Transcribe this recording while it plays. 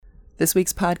This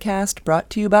week's podcast brought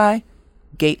to you by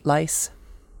Gate Lice.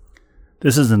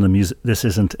 This isn't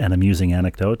an amusing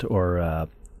anecdote or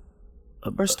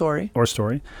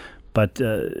story, but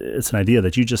it's an idea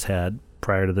that you just had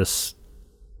prior to us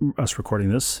recording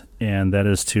this, and that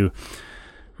is to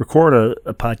record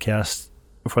a podcast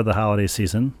for the holiday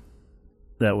season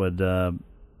that would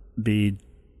be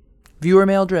viewer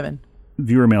mail driven.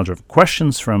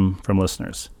 Questions from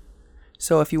listeners.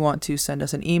 So if you want to send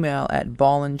us an email at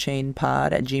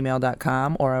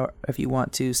ballandchainpod@gmail.com, or if you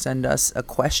want to send us a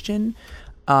question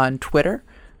on Twitter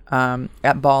at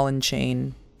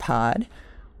ballandchainpod,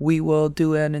 we will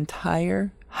do an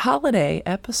entire holiday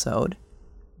episode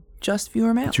just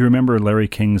viewer mail. Do you remember Larry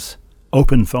King's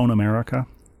Open Phone America?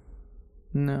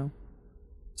 No.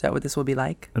 Is that what this will be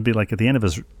like? It'd be like at the end of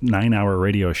his 9-hour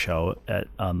radio show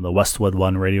on the Westwood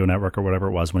One radio network or whatever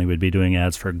it was, when he would be doing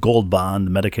ads for Gold Bond,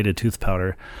 medicated tooth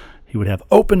powder. He would have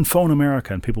Open Phone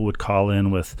America, and people would call in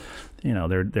with,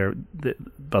 they're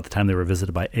about the time they were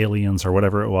visited by aliens or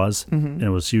whatever it was. Mm-hmm. And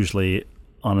it was usually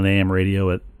on an AM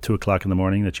radio at 2 o'clock in the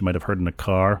morning that you might have heard in a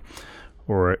car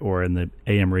or in the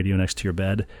AM radio next to your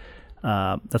bed.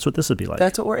 That's what this would be like.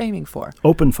 That's what we're aiming for.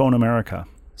 Open Phone America.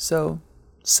 So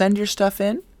send your stuff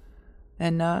in,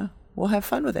 and we'll have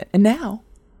fun with it. And now,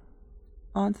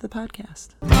 on to the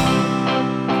podcast.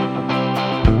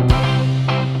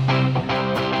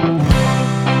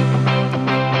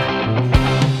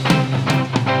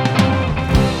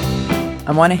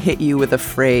 I want to hit you with a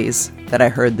phrase that I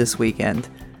heard this weekend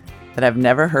that I've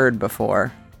never heard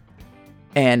before,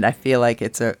 and I feel like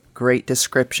it's a great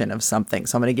description of something.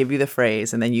 So I'm going to give you the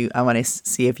phrase, and then I want to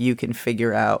see if you can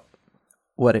figure out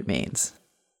what it means.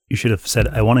 You should have said,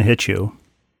 I want to hit you.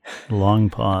 Long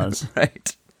pause.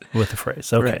 Right. With the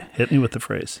phrase. Okay. Right. Hit me with the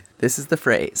phrase. This is the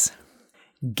phrase.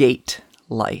 Gate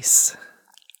lice.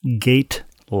 Gate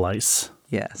lice.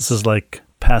 Yes. This is like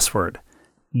password.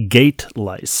 Gate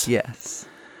lice. Yes.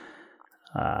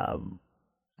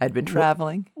 I'd been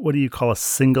traveling. What do you call a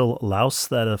single louse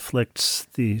that afflicts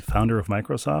the founder of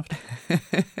Microsoft?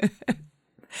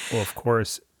 Well, of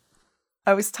course.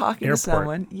 I was talking airport. to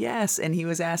someone, yes, and he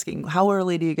was asking, how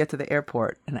early do you get to the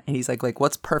airport? And he's like,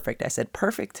 what's perfect? I said,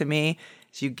 perfect to me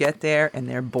is you get there and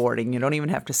they're boarding. You don't even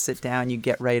have to sit down. You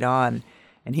get right on.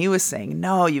 And he was saying,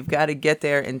 no, you've got to get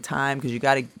there in time because you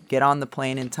got to get on the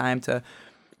plane in time to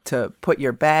put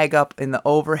your bag up in the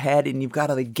overhead, and you've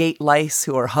got all the gate lice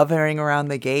who are hovering around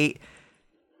the gate.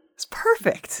 It's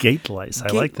perfect. Gate lice. I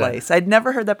like that. Lice. I'd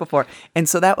never heard that before. And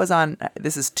so that was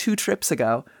this is 2 trips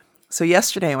ago. So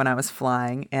yesterday when I was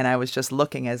flying and I was just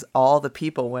looking as all the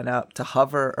people went up to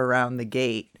hover around the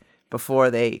gate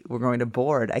before they were going to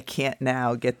board, I can't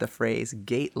now get the phrase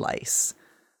gate lice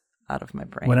out of my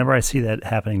brain. Whenever I see that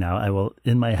happening now,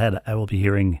 in my head, I will be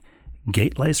hearing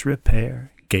gate lice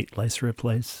repair, gate lice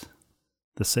replace,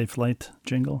 the Safe Flight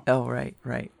jingle. Oh, right.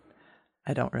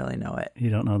 I don't really know it. You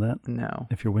don't know that? No.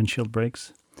 If your windshield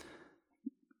breaks?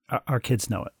 Our kids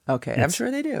know it. Okay, I'm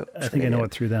sure they do. I think I know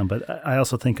it through them, but I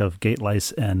also think of gate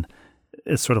lice, and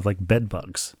it's sort of like bed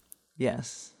bugs.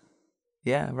 Yes.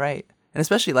 Yeah, right. And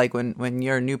especially like when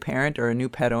you're a new parent or a new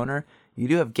pet owner, you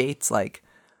do have gates like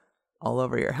all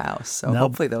over your house. So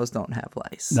hopefully those don't have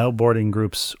lice. Now boarding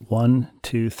groups 1,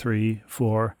 2, 3,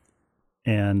 4,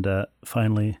 and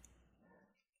finally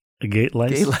a gate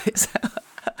lice. Gate lice.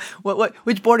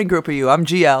 Which boarding group are you? I'm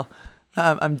GL.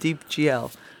 I'm deep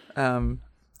GL.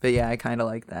 But yeah, I kind of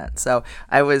like that. So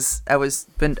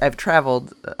I've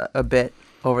traveled a bit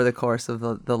over the course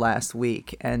of the last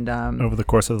week, and over the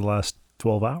course of the last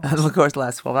 12 hours. Over the course of the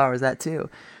last 12 hours, that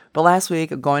too. But last week,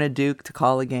 I'm going to Duke to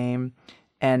call a game,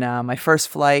 and my first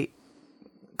flight,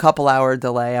 couple hour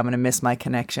delay. I'm going to miss my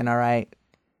connection. All right,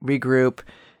 regroup.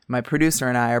 My producer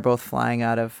and I are both flying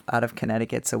out of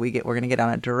Connecticut, so we're going to get on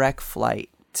a direct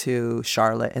flight to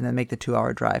Charlotte and then make the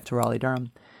 2-hour drive to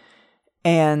Raleigh-Durham.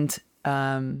 And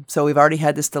so we've already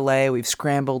had this delay. We've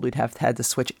scrambled. We'd have had to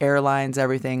switch airlines,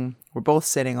 everything. We're both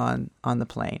sitting on the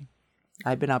plane.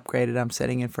 I've been upgraded. I'm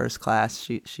sitting in first class.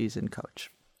 She's in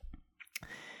coach.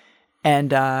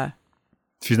 And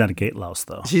she's not a gate louse,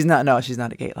 though. She's not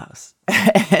a gate louse.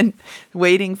 And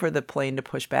waiting for the plane to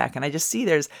push back. And I just see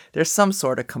there's some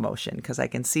sort of commotion because I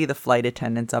can see the flight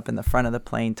attendants up in the front of the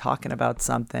plane talking about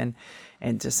something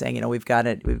and just saying, we've got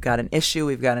an issue.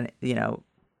 We've got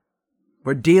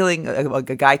we're dealing. A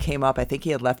guy came up. I think he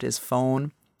had left his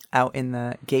phone out in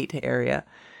the gate area,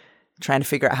 trying to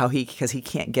figure out because he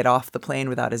can't get off the plane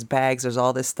without his bags. There's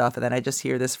all this stuff. And then I just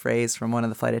hear this phrase from one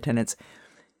of the flight attendants,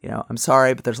 I'm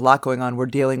sorry, but there's a lot going on. We're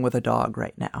dealing with a dog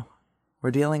right now. We're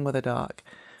dealing with a dog.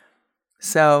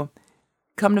 So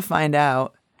come to find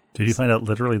out, Did you find out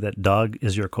literally that dog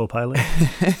is your co-pilot?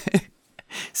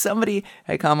 Somebody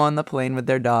had come on the plane with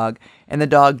their dog, and the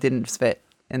dog didn't fit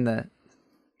in the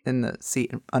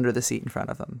seat, under the seat in front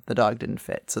of them. The dog didn't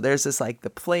fit. So there's this, like, the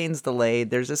plane's delayed.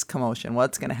 There's this commotion.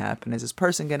 What's going to happen? Is this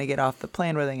person going to get off the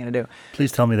plane? What are they going to do?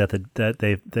 Please tell me that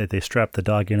they strapped the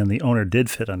dog in and the owner did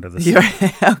fit under the seat.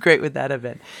 How great would that have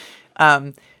been?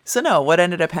 So no, what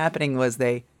ended up happening was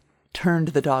they turned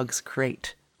the dog's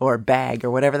crate or bag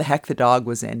or whatever the heck the dog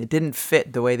was in. It didn't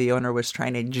fit the way the owner was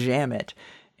trying to jam it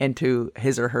into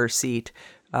his or her seat,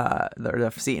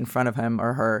 the seat in front of him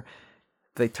or her.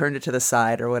 They turned it to the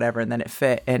side or whatever, and then it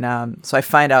fit. And so I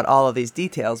find out all of these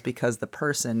details because the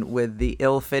person with the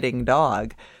ill-fitting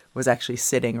dog was actually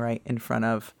sitting right in front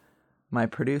of my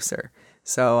producer.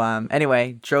 So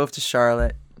anyway, drove to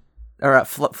Charlotte, or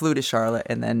flew to Charlotte,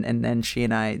 and then she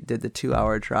and I did the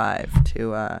 2-hour drive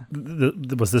to.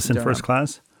 Was this in Durham. First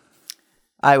class?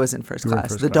 I was in first You were in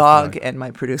class. first The class, dog right. and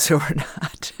my producer were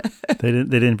not. They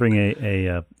didn't bring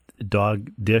a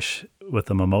dog dish with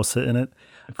a mimosa in it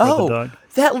for the dog?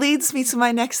 That leads me to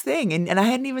my next thing. And I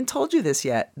hadn't even told you this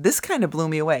yet. This kind of blew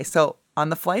me away. So on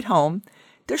the flight home,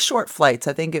 they're short flights.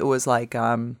 I think it was like,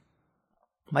 might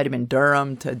have been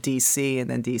Durham to DC and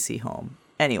then DC home.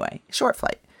 Anyway, short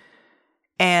flight.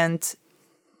 And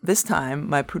this time,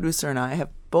 my producer and I have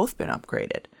both been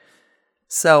upgraded.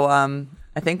 So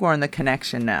I think we're on the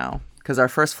connection now because our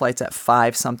first flight's at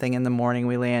 5 something in the morning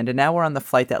we land. And now we're on the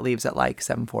flight that leaves at like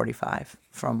 7:45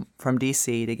 from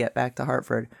DC to get back to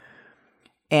Hartford.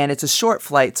 And it's a short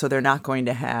flight, so they're not going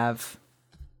to have,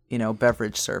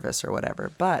 beverage service or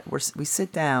whatever. But we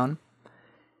sit down,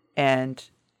 and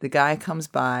the guy comes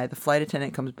by, the flight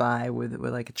attendant comes by with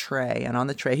like a tray. And on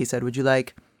the tray, he said, "Would you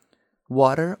like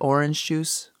water, orange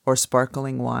juice, or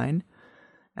sparkling wine?"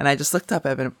 And I just looked up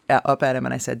at him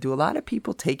and I said, "Do a lot of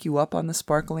people take you up on the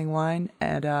sparkling wine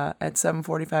at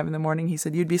 7:45 in the morning?" He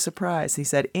said, "You'd be surprised." He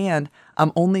said, "And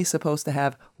I'm only supposed to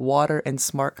have water and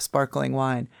sparkling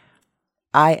wine.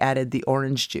 I added the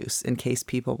orange juice in case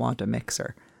people want a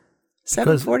mixer."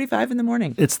 7:45 in the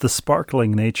morning. It's the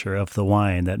sparkling nature of the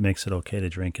wine that makes it okay to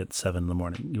drink at 7 in the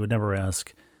morning. You would never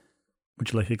ask,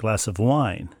 "Would you like a glass of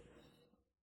wine?"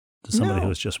 to somebody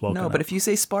who's just woken up. No, but if you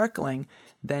say sparkling,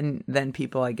 then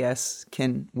people, I guess,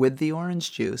 can, with the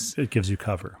orange juice, It gives you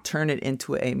cover. turn it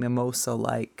into a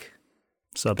mimosa-like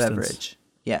Substance. beverage.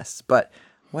 Yes, but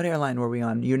what airline were we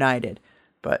on? United.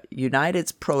 But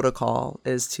United's protocol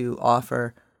is to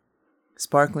offer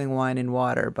sparkling wine and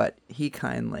water, but he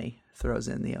kindly throws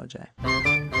in the OJ.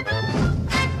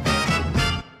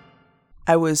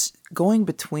 I was going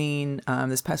between,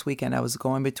 this past weekend, I was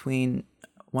going between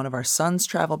one of our son's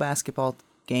travel basketball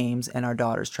games and our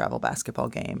daughter's travel basketball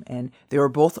game. And they were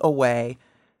both away.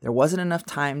 There wasn't enough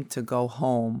time to go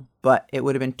home, but it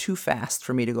would have been too fast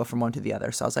for me to go from one to the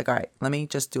other. So I was like, all right, let me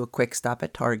just do a quick stop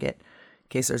at Target in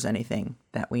case there's anything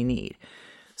that we need.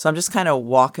 So I'm just kind of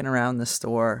walking around the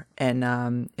store, and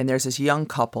there's this young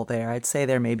couple there. I'd say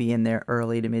they're maybe in their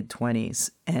early to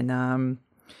mid-20s. And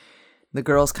the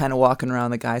girl's kind of walking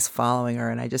around, the guy's following her,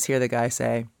 and I just hear the guy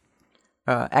say,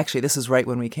 actually, this is right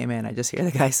when we came in. I just hear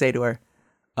the guy say to her,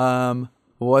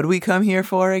 "What do we come here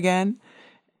for again?"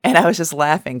 And I was just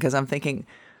laughing because I'm thinking,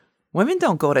 women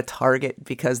don't go to Target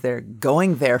because they're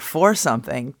going there for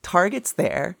something. Target's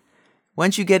there.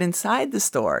 Once you get inside the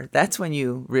store, that's when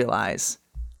you realize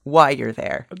why you're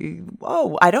there.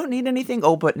 Oh, I don't need anything.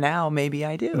 Oh, but now maybe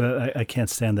I do. I can't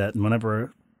stand that. And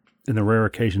whenever, in the rare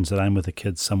occasions that I'm with the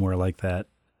kids somewhere like that,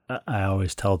 I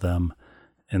always tell them,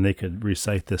 and they could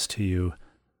recite this to you,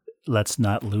 let's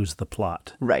not lose the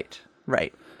plot. Right.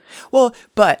 Well,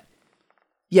 but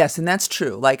yes, and that's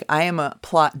true. Like, I am a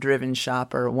plot-driven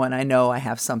shopper when I know I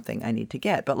have something I need to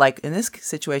get. But like in this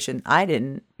situation, I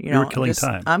didn't. You were killing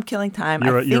time. I'm killing time.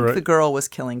 I think the girl was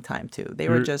killing time too. They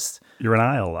were just. You're an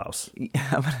aisle louse.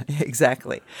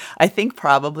 Exactly. I think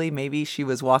probably maybe she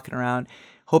was walking around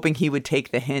hoping he would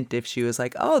take the hint if she was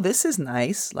like, "Oh, this is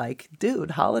nice. Like,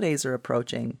 dude, holidays are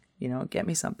approaching. Get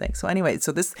me something." So anyway,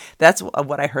 that's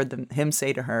what I heard him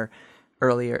say to her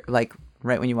earlier, like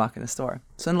right when you walk in the store.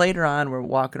 So then later on, we're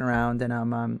walking around, and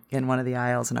I'm in one of the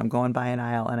aisles, and I'm going by an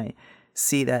aisle, and I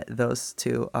see that those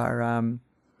two are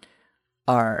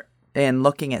and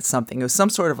looking at something. It was some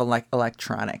sort of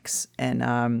electronics,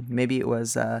 and maybe it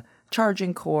was a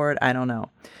charging cord. I don't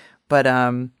know, but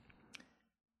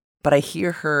I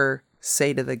hear her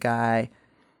say to the guy,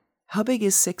 "How big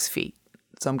is 6 feet?"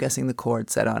 So I'm guessing the cord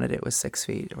said on it was 6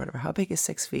 feet or whatever. How big is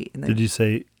 6 feet? And then, did you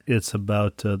say it's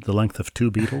about the length of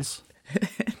 2 beetles?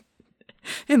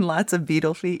 And lots of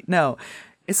beetle feet? No.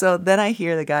 So then I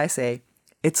hear the guy say,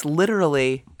 "It's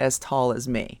literally as tall as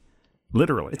me."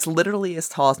 Literally. It's literally as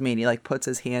tall as me. And he like puts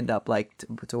his hand up like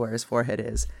to where his forehead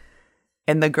is.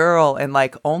 And the girl, and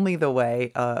like only the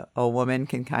way a woman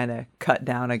can kind of cut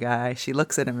down a guy, she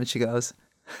looks at him and she goes,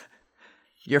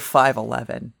 "You're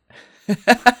 5'11".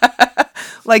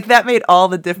 Like that made all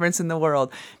the difference in the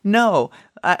world. No,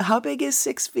 how big is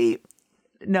 6 feet?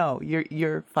 No,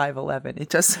 you're 5'11". It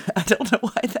just, I don't know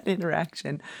why that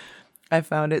interaction. I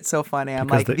found it so funny. I'm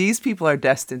Because like, these people are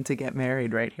destined to get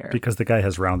married right here. Because the guy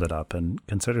has rounded up and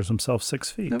considers himself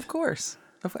 6 feet. Of course.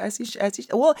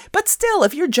 Well, but still,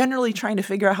 if you're generally trying to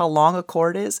figure out how long a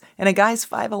cord is, and a guy's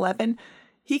 5'11",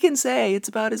 he can say it's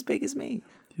about as big as me.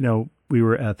 You know, we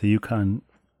were at the UConn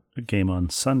game on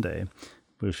Sunday.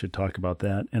 We should talk about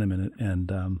that in a minute.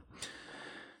 And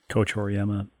Coach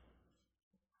Horiyama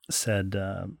said,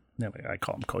 I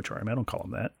call him Coach Horiyama. I don't call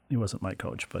him that. He wasn't my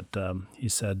coach, but he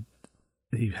said,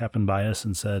 he happened by us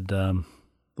and said,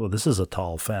 well, this is a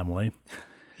tall family.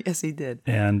 Yes, he did.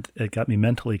 And it got me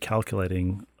mentally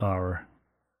calculating our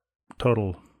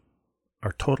total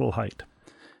height.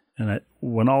 And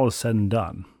when all is said and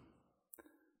done,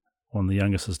 when the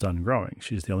youngest is done growing,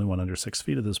 she's the only one under 6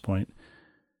 feet at this point,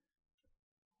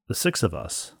 the six of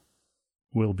us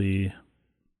will be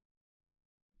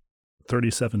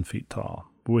 37 feet tall,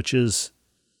 which is,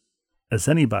 as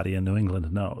anybody in New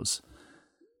England knows,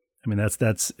 I mean,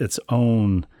 that's its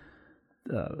own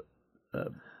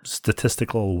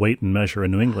statistical weight and measure in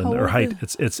New England, or height.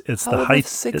 It's the height.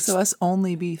 Six of us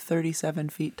only be 37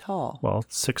 feet tall. Well,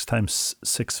 6 times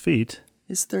 6 feet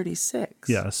is 36.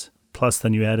 Yes. Plus,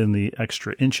 then you add in the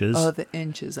extra inches. Oh, the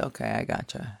inches. Okay, I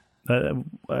gotcha.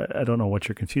 I don't know what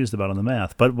you're confused about on the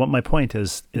math, but what my point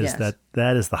is yes.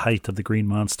 that is the height of the Green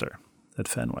Monster at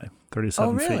Fenway,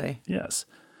 37 feet. Oh, really? Yes.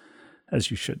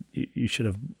 As you should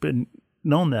have been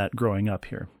known that growing up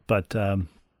here, but I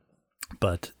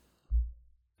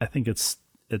think it's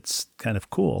kind of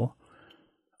cool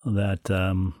that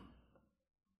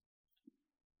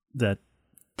that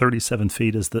 37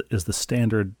 feet is the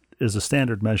standard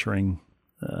measuring.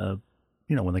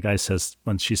 When the guy says,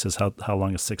 when she says how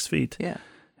long is 6 feet? Yeah,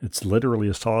 it's literally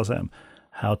as tall as I am.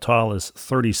 How tall is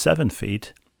 37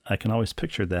 feet? I can always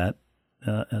picture that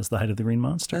as the height of the Green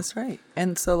Monster. That's right.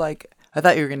 And so, like, I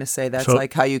thought you were going to say that's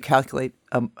like how you calculate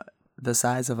the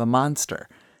size of a monster.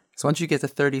 So once you get to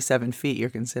 37 feet, you're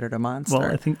considered a monster.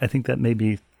 Well, I think that may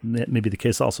be the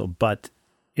case also. But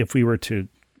if we were to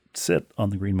sit on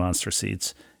the Green Monster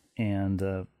seats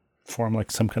and form like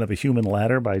some kind of a human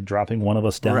ladder by dropping one of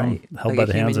us down, right, held like by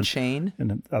the hands chain, and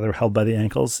the other held by the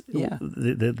ankles, yeah.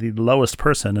 The lowest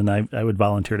person, and I would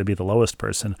volunteer to be the lowest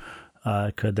person,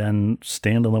 could then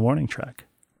stand on the warning track.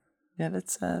 Yeah,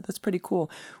 that's pretty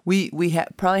cool. We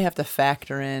probably have to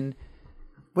factor in.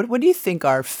 What do you think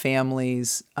our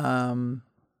families? What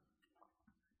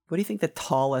do you think the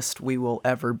tallest we will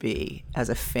ever be as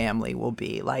a family will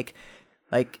be? Like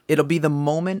it'll be the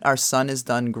moment our son is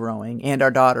done growing and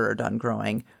our daughter are done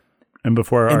growing, and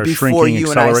before you accelerates.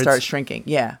 And I start shrinking.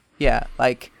 Yeah.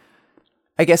 Like,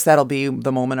 I guess that'll be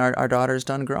the moment our daughter's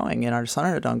done growing and our son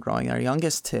are done growing. Our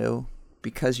youngest two,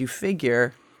 because you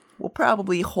figure we'll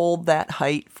probably hold that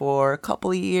height for a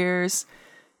couple of years,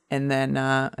 and then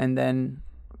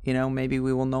maybe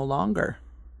we will no longer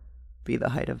be the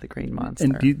height of the Green Monster.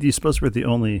 And do you suppose we're the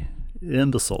only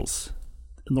imbeciles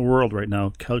in the world right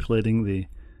now calculating the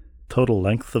total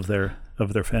length of their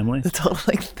family? The total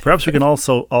length. Perhaps we can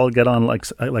also all get on like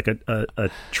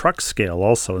a truck scale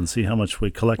also and see how much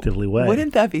we collectively weigh.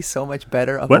 Wouldn't that be so much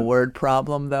better of a word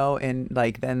problem though? And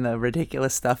like then the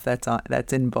ridiculous stuff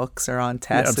that's in books or on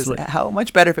tests. Yeah, how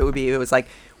much better if it would be? It was like,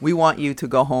 we want you to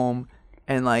go home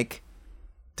and like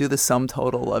do the sum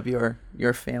total of your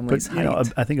family's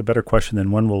height. I think a better question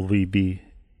than when will we be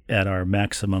at our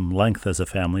maximum length as a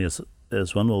family is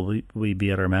when will we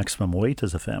be at our maximum weight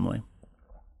as a family?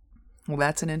 Well,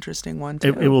 that's an interesting one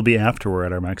too. It will be after we're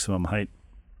at our maximum height.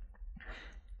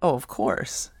 Oh, of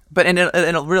course. But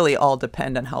it'll really all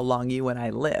depend on how long you and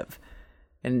I live,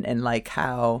 and like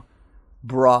how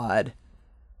broad,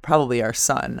 probably our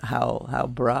son, how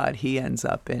broad he ends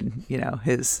up in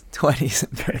his 20s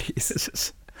and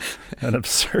 30s. An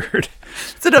absurd.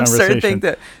 It's an absurd thing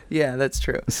to. Yeah, that's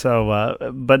true. So,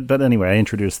 but anyway, I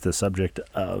introduced the subject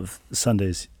of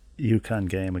Sunday's UConn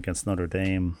game against Notre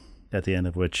Dame, at the end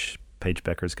of which Paige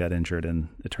Beckers got injured, and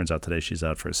it turns out today she's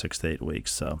out for 6 to 8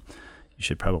 weeks. So, you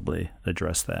should probably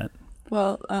address that.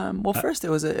 Well, first it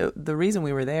was the reason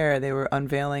we were there. They were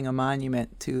unveiling a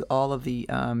monument to all of the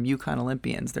UConn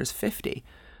Olympians. There's 50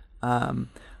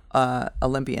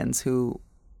 Olympians who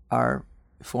are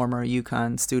former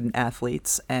UConn student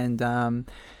athletes, and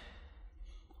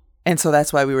And so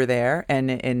that's why we were there, and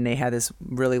they had this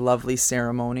really lovely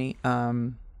ceremony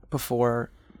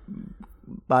before,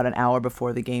 about an hour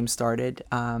before the game started.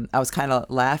 I was kind of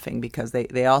laughing because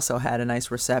they also had a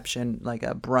nice reception, like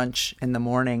a brunch in the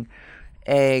morning,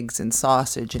 eggs and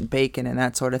sausage and bacon and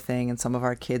that sort of thing, and some of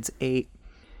our kids ate.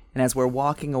 And as we're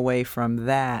walking away from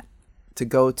that to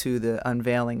go to the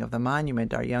unveiling of the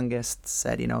monument, our youngest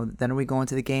said, then are we going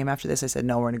to the game after this? I said,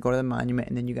 no, we're going to go to the monument,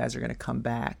 and then you guys are going to come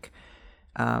back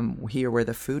here where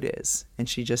the food is. And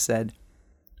she just said,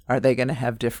 are they going to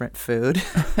have different food?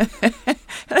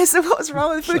 And I said, what was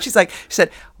wrong with the food? She said,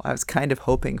 well, I was kind of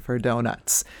hoping for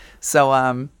donuts. So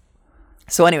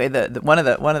anyway, one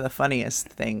of the funniest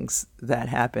things that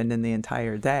happened in the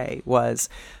entire day was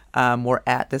we're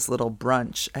at this little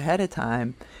brunch ahead of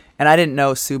time, and I didn't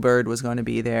know Sue Bird was going to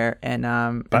be there.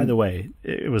 And by the way,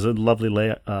 it was a lovely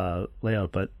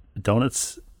layout, but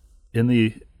donuts in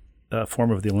the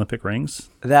form of the Olympic rings.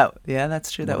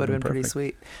 That's true. That would have been pretty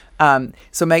sweet.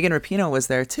 So Megan Rapinoe was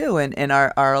there too, and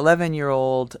our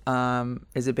 11-year-old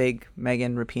is a big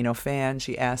Megan Rapinoe fan.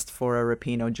 She asked for a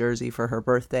Rapinoe jersey for her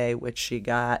birthday, which she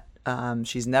got.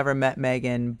 She's never met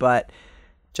Megan, but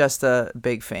just a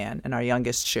big fan. And our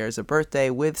youngest shares a birthday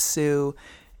with Sue,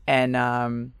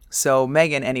 and so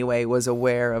Megan anyway was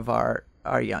aware of our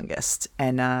youngest,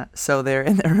 and so they're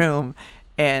in the room,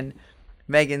 and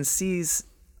Megan sees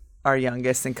our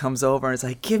youngest and comes over and is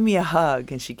like, give me a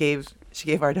hug. And she gave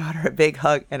our daughter a big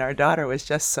hug, and our daughter was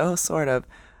just so sort of, I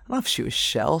don't know if she was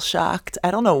shell shocked. I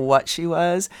don't know what she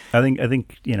was. I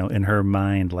think in her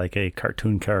mind, like a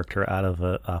cartoon character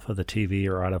off of the TV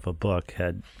or out of a book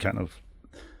had kind of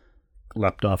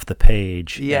leapt off the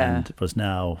page and was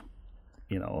now,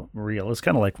 real. It's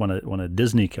kind of like when a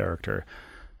Disney character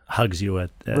hugs you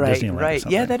at Disneyland. Right.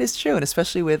 Yeah, that is true. And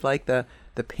especially with like the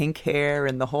pink hair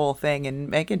and the whole thing. And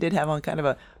Megan did have on kind of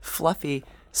a fluffy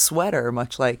sweater,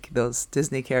 much like those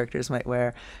Disney characters might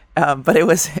wear. But it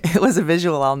was a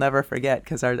visual I'll never forget,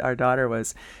 because our daughter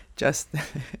was just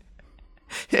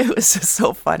it was just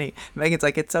so funny. Megan's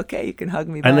like, it's okay, you can hug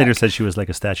me back. I later said she was like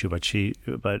a statue,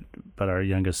 but our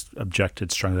youngest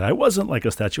objected strongly. I wasn't like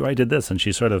a statue. I did this, and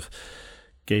she sort of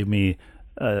gave me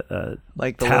a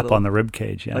like tap on the rib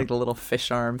cage, like the little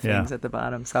fish arm things at the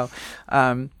bottom. So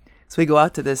we go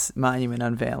out to this monument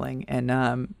unveiling, and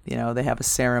they have a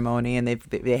ceremony, and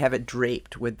they have it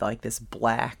draped with like this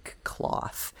black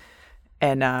cloth,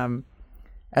 and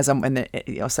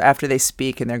so after they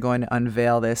speak and they're going to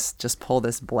unveil this, just pull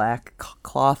this black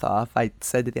cloth off, I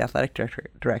said to the athletic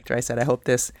director, I said, I hope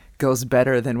this goes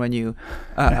better than when you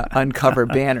uncover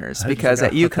banners, because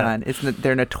at UConn,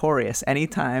 they're notorious.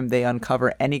 Anytime they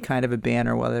uncover any kind of a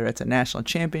banner, whether it's a national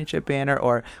championship banner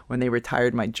or when they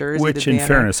retired my jersey, which in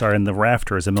fairness are in the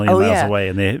rafters a million miles away,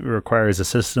 and it requires a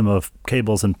system of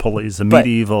cables and pulleys, a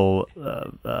medieval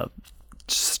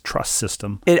truss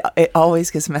system. It always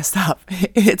gets messed up.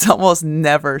 It's almost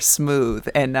never smooth.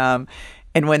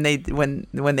 And when they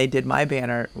did my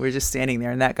banner, we were just standing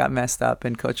there, and that got messed up.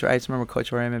 And I just remember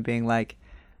Coach Raymond being like,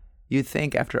 "You'd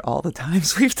think after all the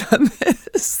times we've done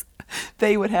this,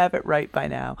 they would have it right by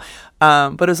now."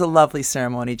 But it was a lovely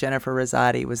ceremony. Jennifer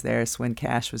Rosati was there, Swin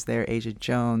Cash was there, Asia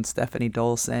Jones, Stephanie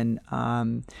Dolson,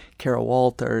 Carol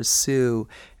Walters, Sue.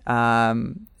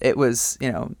 It was,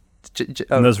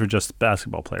 and those were just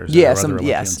basketball players. Yes,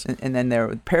 and then there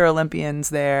were Paralympians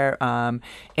there.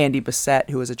 Andy Bissett,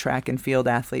 who was a track and field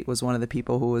athlete, was one of the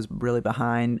people who was really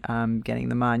behind getting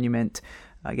the monument,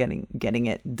 getting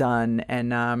it done.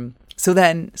 And so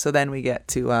then we get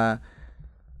to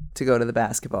go to the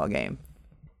basketball game.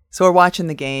 So we're watching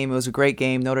the game. It was a great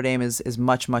game. Notre Dame is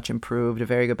much, much improved, a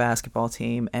very good basketball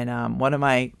team. And one of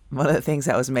the things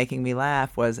that was making me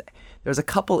laugh was there was a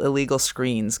couple illegal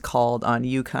screens called on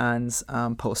UConn's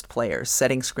post players,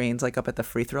 setting screens like up at the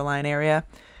free throw line area.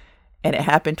 And it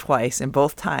happened twice, and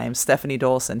both times Stephanie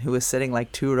Dolson, who was sitting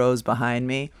like 2 rows behind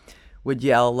me, would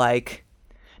yell like,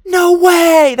 "No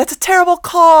way! That's a terrible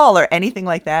call!" or anything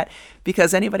like that.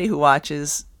 Because anybody who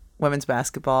watches women's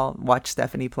basketball, watch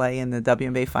Stephanie play in the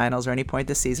WNBA finals or any point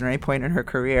this season or any point in her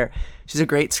career, she's a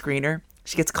great screener.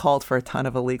 She gets called for a ton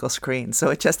of illegal screens. So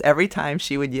it just, every time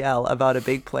she would yell about a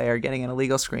big player getting an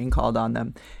illegal screen called on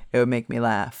them, it would make me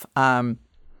laugh.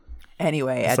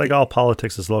 Anyway. It's like all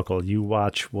politics is local. You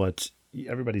watch what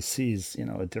everybody sees,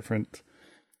 a different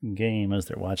game as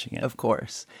they're watching it. Of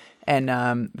course. And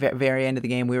very end of the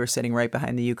game, we were sitting right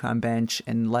behind the UConn bench,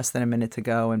 and less than a minute to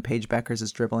go, and Paige Beckers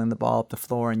is dribbling the ball up the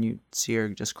floor, and you see her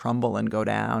just crumble and go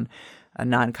down, a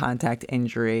non-contact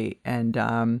injury. And,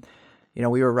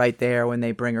 we were right there when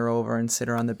they bring her over and sit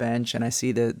her on the bench, and I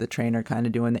see the trainer kind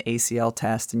of doing the ACL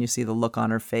test, and you see the look on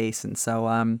her face. And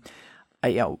so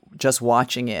just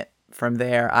watching it from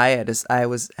there, I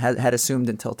had assumed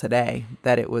until today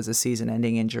that it was a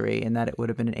season-ending injury and that it would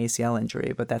have been an ACL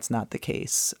injury, but that's not the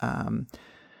case.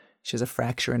 She has a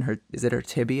fracture in her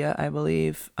tibia, I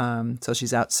believe. So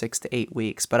she's out 6 to 8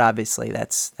 weeks. But obviously,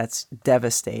 that's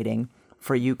devastating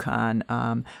for UConn.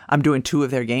 I'm doing 2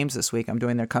 of their games this week. I'm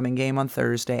doing their coming game on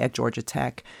Thursday at Georgia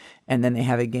Tech, and then they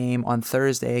have a game on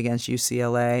Thursday against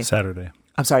UCLA. Saturday.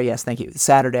 I'm sorry. Yes, thank you.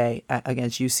 Saturday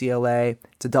against UCLA.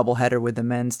 It's a doubleheader with the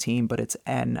men's team, but it's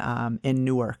in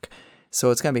Newark.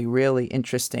 So it's going to be really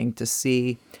interesting to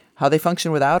see how they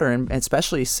function without her, and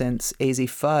especially since Azzi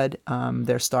Fudd,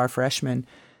 their star freshman,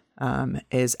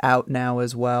 is out now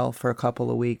as well for a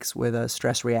couple of weeks with a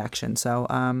stress reaction. So,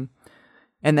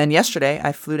 and then yesterday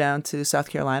I flew down to South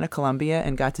Carolina, Columbia,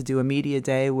 and got to do a media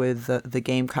day with the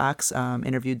Gamecocks.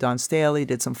 Interviewed Dawn Staley,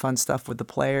 did some fun stuff with the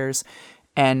players,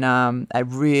 and I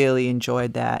really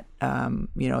enjoyed that.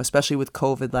 Especially with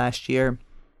COVID last year,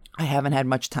 I haven't had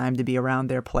much time to be around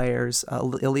their players.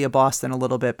 Aaliyah Boston a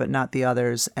little bit, but not the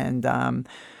others. And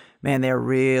man, they're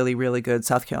really, really good.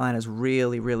 South Carolina's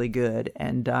really, really good.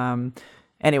 And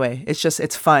anyway,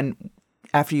 it's fun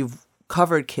after you've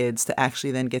covered kids to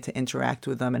actually then get to interact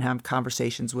with them and have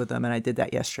conversations with them. And I did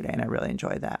that yesterday, and I really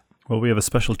enjoyed that. Well, we have a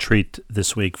special treat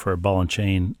this week for Ball and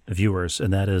Chain viewers,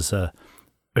 and that is a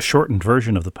shortened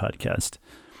version of the podcast.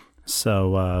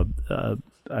 So I'm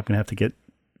going to have to get.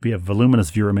 We have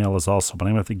voluminous viewer mail as also, but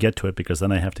I'm going to have to get to it because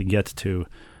then I have to get to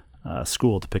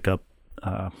school to pick up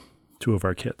 2 of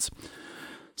our kids.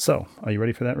 So, are you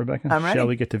ready for that, Rebecca? I'm ready. Shall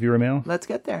we get to viewer mail? Let's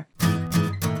get there.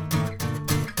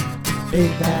 Bait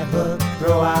that hook,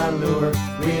 throw our lure,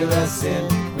 reel us in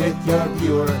with your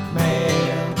viewer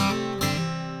mail.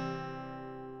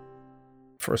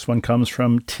 First one comes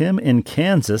from Tim in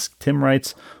Kansas. Tim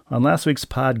writes, on last week's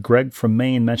pod, Greg from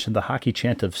Maine mentioned the hockey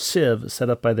chant of Civ set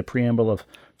up by the preamble of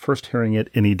first hearing it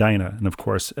in Edina. And of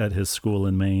course, at his school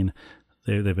in Maine,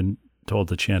 they've been told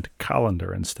to chant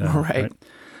Colander instead. Right.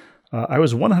 I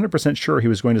was 100% sure he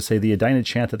was going to say the Edina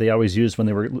chant that they always used when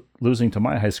they were losing to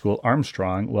my high school,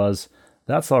 Armstrong, was,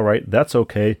 that's all right, that's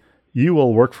okay, you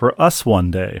will work for us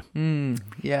one day.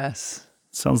 Yes.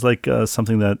 Sounds like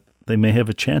something that they may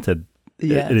have chanted.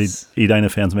 Yes. Edina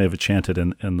fans may have chanted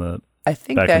in the I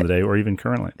think back in the day or even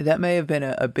currently. That may have been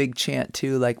a big chant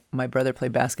too. Like my brother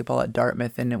played basketball at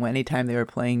Dartmouth, and anytime they were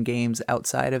playing games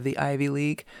outside of the Ivy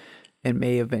League, it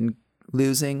may have been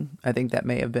losing. I think that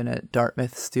may have been a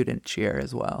Dartmouth student cheer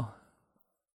as well.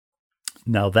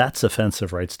 Now that's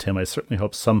offensive, writes Tim. I certainly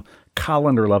hope some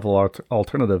Colander level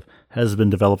alternative has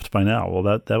been developed by now.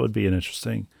 Well, that would be an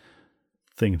interesting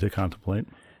thing to contemplate.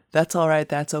 That's all right.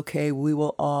 That's okay. We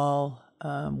will all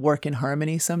work in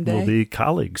harmony someday. We'll be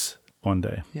colleagues one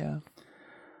day. Yeah.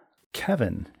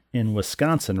 Kevin in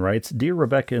Wisconsin writes, Dear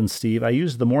Rebecca and Steve, I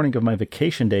used the morning of my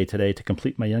vacation day today to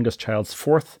complete my youngest child's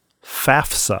 4th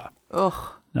FAFSA.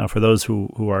 Oh. Now, for those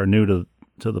who are new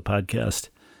to the podcast,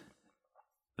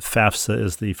 FAFSA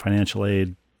is the financial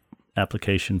aid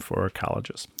application for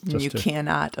colleges. You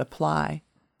cannot apply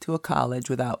to a college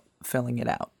without filling it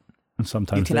out. And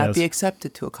sometimes you cannot be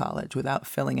accepted to a college without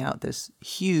filling out this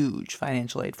huge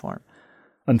financial aid form.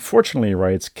 Unfortunately,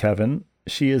 writes Kevin,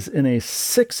 she is in a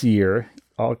 6-year,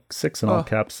 all 6 in all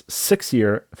caps,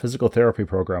 6-year physical therapy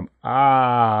program.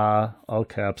 All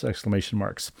caps, exclamation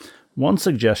marks. One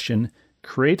suggestion,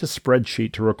 create a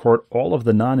spreadsheet to record all of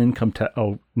the non-income tax.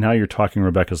 Oh, now you're talking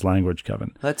Rebecca's language,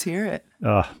 Kevin. Let's hear it.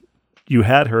 You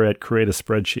had her at create a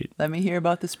spreadsheet. Let me hear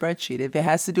about the spreadsheet. If it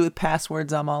has to do with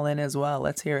passwords, I'm all in as well.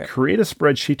 Let's hear it. Create a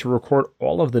spreadsheet to record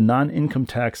all of the non-income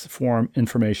tax form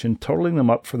information, totaling them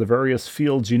up for the various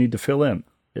fields you need to fill in.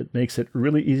 It makes it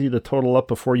really easy to total up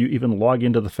before you even log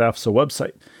into the FAFSA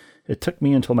website. It took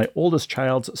me until my oldest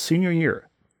child's senior year,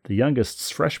 the youngest's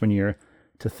freshman year,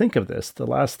 to think of this. The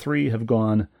last 3 have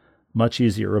gone much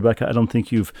easier. Rebecca, I don't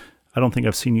think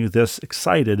I've seen you this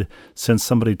excited since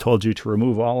somebody told you to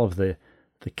remove all of the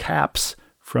caps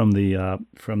from the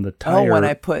tire, when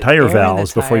I put tire air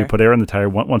valves in the before you tire. put air in the tire.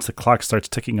 Once the clock starts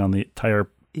ticking on the tire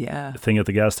Yeah. thing at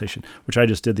the gas station, which I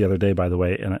just did the other day, by the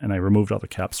way, and I removed all the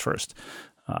caps first.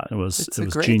 It was a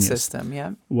great genius. system,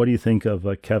 yeah. What do you think of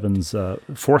Kevin's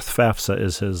 4th FAFSA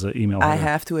is his email? I header.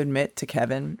 have to admit to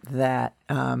Kevin that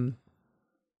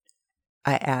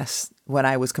I asked when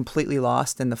I was completely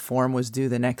lost and the form was due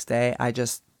the next day. I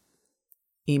just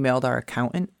emailed our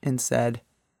accountant and said,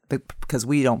 because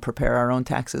we don't prepare our own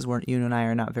taxes, you and I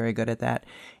are not very good at that.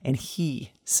 And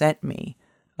he sent me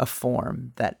a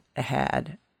form that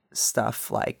had stuff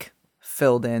like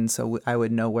filled in so I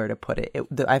would know where to put it.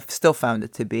 I've still found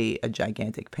it to be a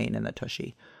gigantic pain in the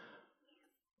tushy.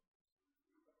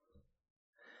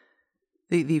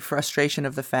 The frustration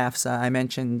of the FAFSA. I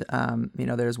mentioned,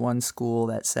 there's one school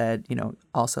that said,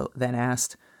 also then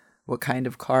asked what kind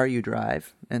of car you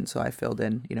drive. And so I filled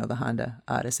in, the Honda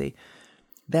Odyssey.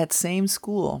 That same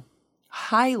school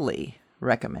highly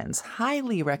recommends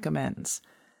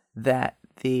that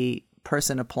the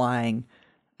person applying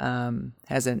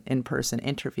has an in-person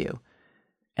interview.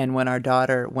 And when our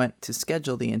daughter went to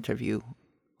schedule the interview,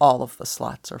 all of the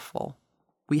slots are full.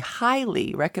 We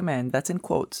highly recommend, that's in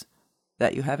quotes,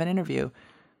 that you have an interview,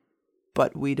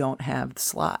 but we don't have the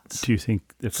slots. Do you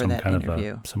think it's some kind of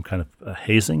a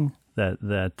hazing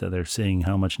that they're seeing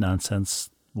how much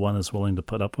nonsense one is willing to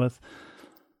put up with?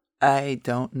 I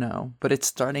don't know, but it's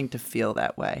starting to feel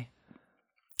that way.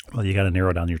 Well, you got to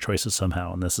narrow down your choices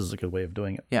somehow, and this is a good way of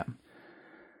doing it. Yeah.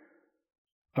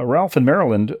 Ralph in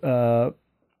Maryland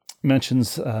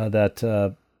mentions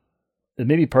that it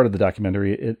may be part of the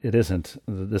documentary. It isn't.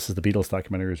 This is the Beatles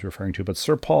documentary he's referring to. But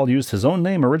Sir Paul used his own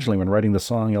name originally when writing the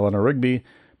song Eleanor Rigby,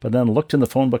 but then looked in the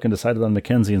phone book and decided on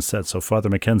Mackenzie instead. So Father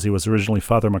Mackenzie was originally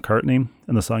Father McCartney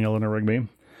in the song Eleanor Rigby.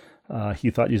 He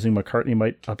thought using McCartney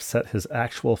might upset his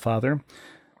actual father.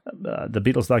 The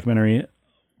Beatles documentary,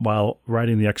 while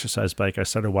riding the exercise bike, I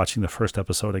started watching the first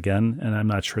episode again, and I'm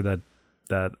not sure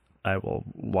that I will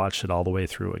watch it all the way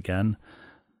through again.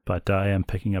 But I am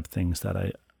picking up things that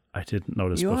I didn't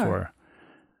notice before.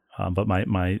 But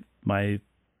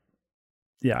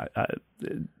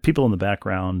people in the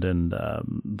background, and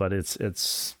but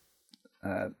it's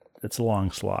a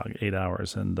long slog, 8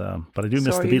 hours, and but I do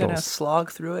miss the Beatles. So are you going to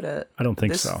slog through it? I don't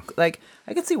think so. Like,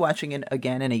 I could see watching it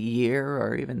again in a year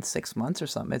or even 6 months or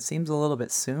something. It seems a little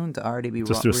bit soon to already be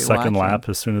just do a second lap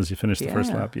as soon as you finish the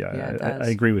first lap. I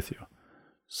agree with you.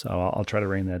 So I'll try to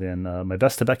rein that in. My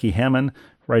best to Becky Hammond,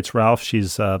 writes Ralph.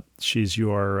 She's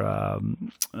your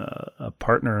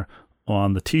partner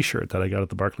on the T-shirt that I got at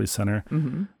the Barclays Center.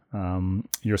 Mm-hmm.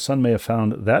 Your son may have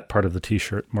found that part of the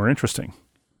T-shirt more interesting.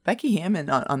 Becky Hammond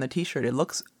on the T-shirt, it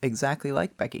looks exactly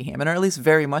like Becky Hammond, or at least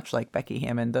very much like Becky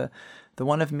Hammond. The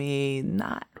one of me,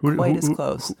 not quite as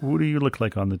close. Who do you look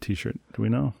like on the T-shirt? Do we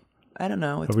know? I don't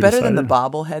know. It's better than the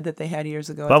bobblehead that they had years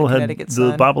ago at the Connecticut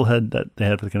Sun. The bobblehead that they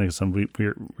had at the Connecticut Sun, we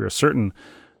were certain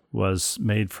was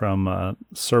made from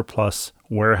surplus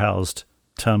warehoused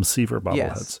Tom Seaver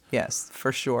bobbleheads. Yes,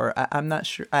 for sure. I'm not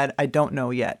sure. I don't know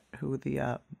yet who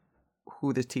the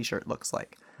T-shirt looks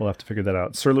like. We'll have to figure that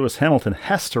out. Sir Lewis Hamilton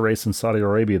has to race in Saudi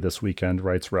Arabia this weekend,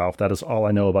 writes Ralph. That is all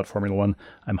I know about Formula One.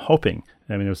 I'm hoping.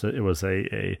 I mean, it was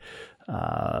a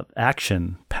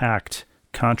action-packed,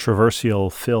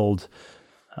 controversial-filled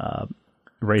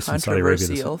race in Saudi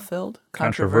Arabia.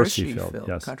 Controversy-filled.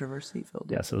 Yes. Controversy-filled.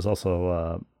 Yes, it was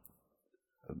also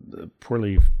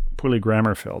poorly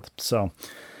grammar-filled. So,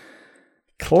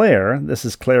 Claire, this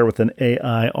is Claire with an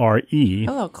A-I-R-E.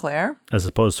 Hello, Claire. As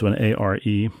opposed to an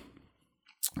A-R-E.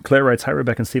 Claire writes, "Hi,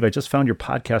 Rebecca and Steve. I just found your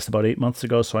podcast about 8 months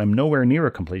ago, so I'm nowhere near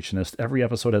a completionist. Every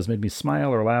episode has made me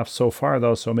smile or laugh so far,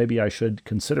 though, so maybe I should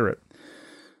consider it.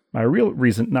 My real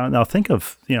reason, now think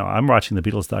of, I'm watching the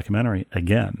Beatles documentary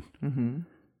again. Mm-hmm.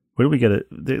 Where do we get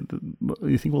it? Do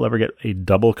you think we'll ever get a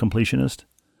double completionist?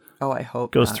 Oh, I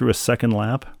hope Goes not. through a second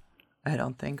lap? I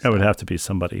don't think so. That would have to be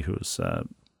somebody who's on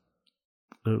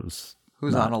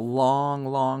a long,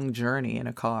 long journey in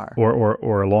a car,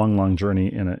 or a long, long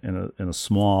journey in a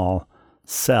small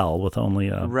cell with only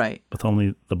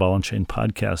the Ball and Chain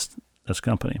podcast as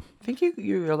company. I think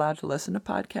you're allowed to listen to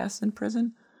podcasts in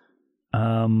prison.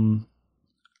 I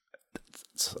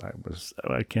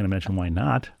can't imagine why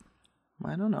not.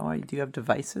 I don't know. Do you have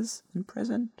devices in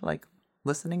prison, like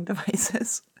listening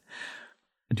devices?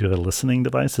 Do you have a listening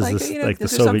device? Is this like the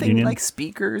Soviet Soviet Union? Like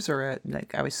speakers, or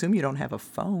I assume you don't have a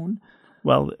phone.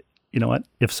 Well, you know what?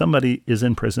 If somebody is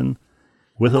in prison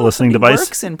with a listening device,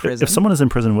 works in prison. If someone is in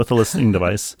prison with a listening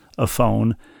device, a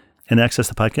phone, and access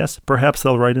the podcast, perhaps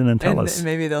they'll write in and tell us.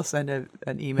 Maybe they'll send an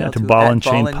email to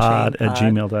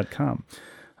ballandchainpod@gmail.com.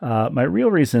 My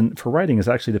real reason for writing is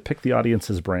actually to pick the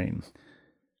audience's brain.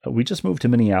 We just moved to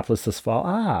Minneapolis this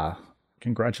fall.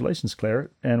 Congratulations, Claire.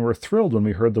 And we're thrilled when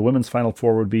we heard the Women's Final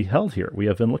Four would be held here. We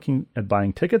have been looking at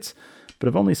buying tickets, but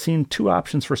have only seen two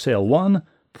options for sale. One,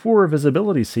 poor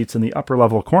visibility seats in the upper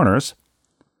level corners.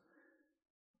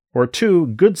 Or two,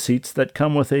 good seats that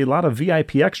come with a lot of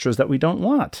VIP extras that we don't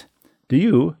want. Do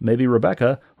you, maybe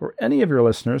Rebecca, or any of your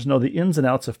listeners know the ins and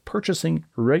outs of purchasing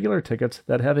regular tickets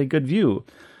that have a good view?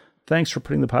 Thanks for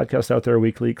putting the podcast out there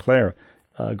weekly, Claire.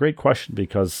 Great question,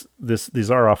 because these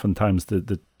are oftentimes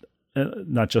the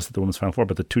not just at the Women's Final Four,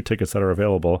 but the two tickets that are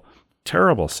available,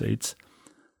 terrible seats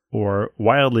or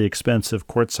wildly expensive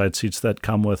courtside seats that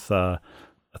come with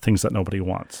things that nobody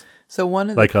wants. So one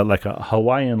of like a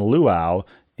Hawaiian luau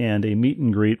and a meet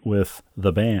and greet with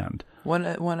the band. One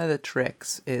of the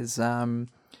tricks is,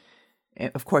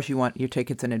 of course, you want your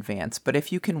tickets in advance, but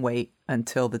if you can wait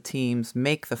until the teams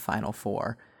make the Final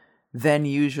Four, then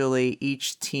usually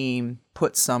each team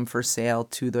puts some for sale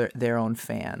to their own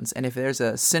fans. And if there's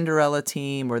a Cinderella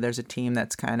team or there's a team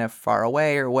that's kind of far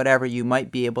away or whatever, you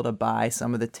might be able to buy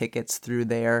some of the tickets through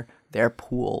their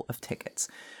pool of tickets.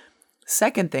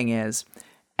 Second thing is,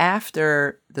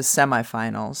 after the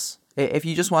semifinals, if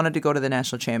you just wanted to go to the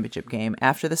national championship game,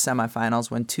 after the semifinals,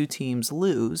 when two teams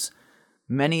lose,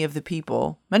 many of the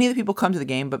people come to the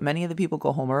game, but many of the people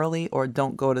go home early or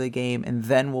don't go to the game, and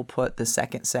then we'll put the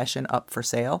second session up for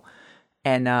sale,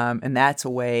 and that's a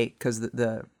way, because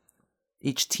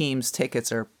each team's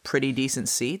tickets are pretty decent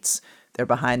seats. They're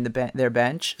behind their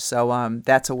bench, so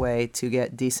that's a way to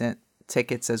get decent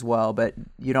tickets as well. But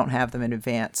you don't have them in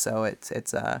advance, so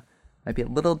it's might be a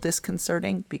little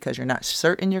disconcerting because you're not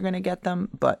certain you're going to get them,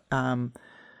 but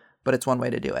it's one way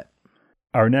to do it.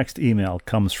 Our next email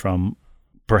comes from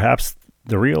perhaps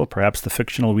the real, perhaps the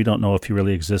fictional, we don't know if he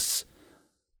really exists,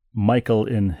 Michael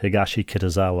in Higashi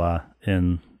Kitazawa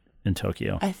in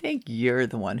Tokyo. I think you're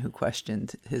the one who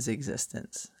questioned his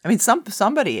existence. I mean,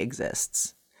 somebody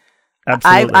exists.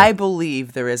 Absolutely. I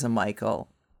believe there is a Michael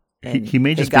in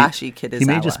Higashi Kitazawa. He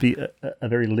may just be a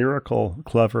very lyrical,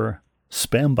 clever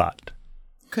spam bot.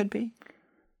 Could be.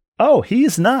 Oh,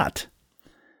 he's not.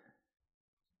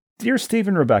 Dear Steve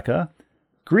and Rebecca,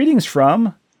 greetings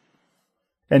from...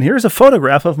 And here's a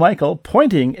photograph of Michael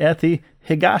pointing at the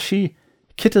Higashi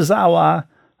Kitazawa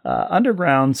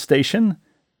underground station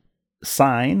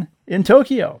sign in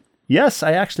Tokyo. Yes,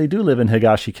 I actually do live in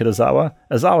Higashi Kitazawa.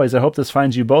 As always, I hope this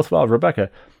finds you both well, Rebecca.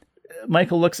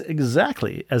 Michael looks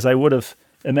exactly as I would have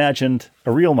imagined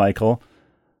a real Michael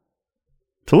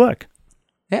to look.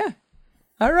 Yeah.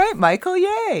 All right, Michael,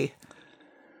 yay.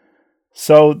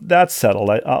 So that's settled.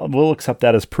 We'll accept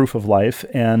that as proof of life.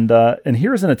 And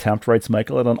here's an attempt, writes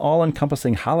Michael, at an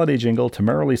all-encompassing holiday jingle to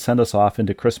merrily send us off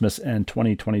into Christmas and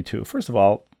 2022. First of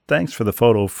all, thanks for the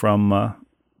photo from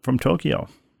Tokyo.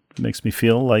 It makes me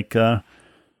feel like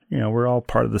we're all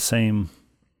part of the same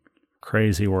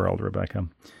crazy world, Rebecca.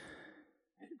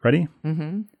 Ready?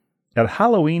 Mm-hmm. At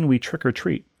Halloween, we trick or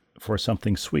treat for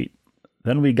something sweet.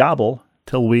 Then we gobble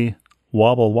till we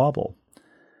wobble wobble.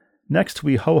 Next,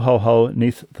 we ho-ho-ho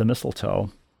 'neath the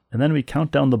mistletoe, and then we count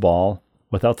down the ball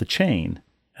without the chain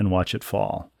and watch it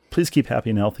fall. Please keep happy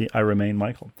and healthy. I remain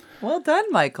Michael. Well done,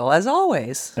 Michael, as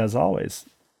always. As always.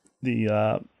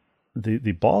 The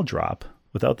ball drop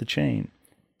without the chain,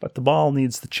 but the ball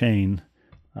needs the chain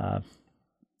to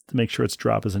make sure its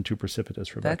drop isn't too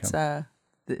precipitous, Rebecca.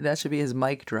 That should be his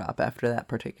mic drop after that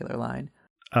particular line.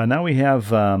 Now we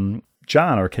have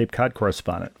John, our Cape Cod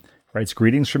correspondent. Writes,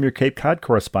 greetings from your Cape Cod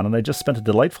correspondent. I just spent a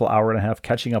delightful hour and a half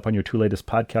catching up on your two latest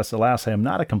podcasts. Alas, I am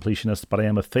not a completionist, but I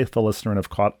am a faithful listener and have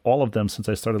caught all of them since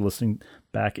I started listening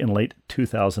back in late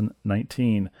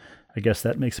 2019. I guess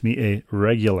that makes me a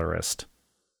regularist.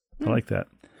 I like that.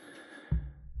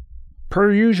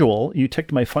 Per usual, you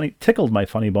tickled my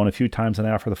funny bone a few times, and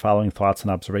I offer the following thoughts and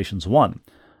observations. 1.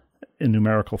 In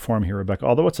numerical form here, Rebecca.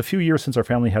 Although it's a few years since our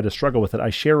family had to struggle with it, I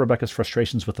share Rebecca's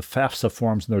frustrations with the FAFSA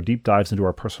forms and their deep dives into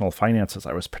our personal finances.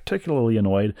 I was particularly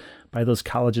annoyed by those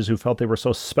colleges who felt they were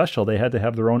so special they had to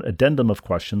have their own addendum of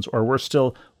questions, or worse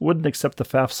still, wouldn't accept the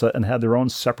FAFSA and had their own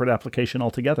separate application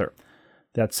altogether.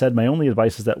 That said, my only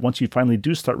advice is that once you finally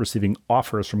do start receiving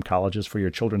offers from colleges for your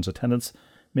children's attendance,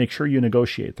 make sure you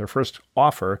negotiate. Their first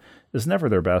offer is never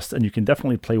their best, and you can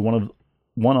definitely play one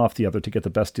off the other to get the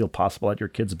best deal possible at your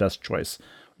kid's best choice.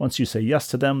 Once you say yes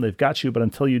to them, they've got you, but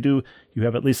until you do, you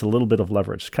have at least a little bit of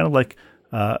leverage. It's kind of like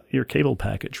your cable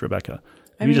package, Rebecca.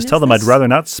 If you just tell them, I'd rather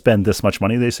not spend this much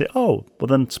money, they say, oh, well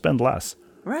then spend less.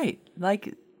 Right.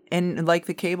 Like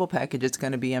the cable package, it's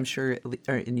going to be, I'm sure,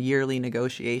 a yearly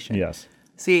negotiation. Yes.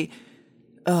 See,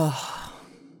 I'm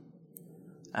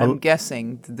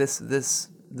guessing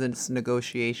this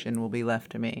negotiation will be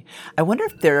left to me. I wonder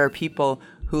if there are people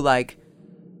who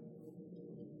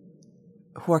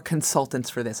who are consultants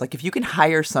for this. Like if you can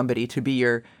hire somebody to be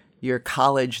your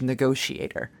college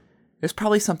negotiator, there's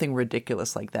probably something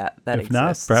ridiculous like that exists. If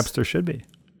not, perhaps there should be.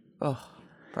 Oh,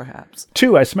 perhaps.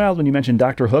 2, I smiled when you mentioned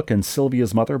Dr. Hook and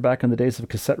Sylvia's Mother. Back in the days of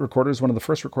cassette recorders, one of the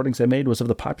first recordings I made was of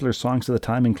the popular songs of the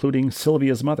time, including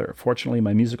Sylvia's Mother. Fortunately,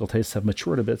 my musical tastes have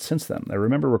matured a bit since then. I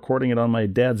remember recording it on my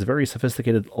dad's very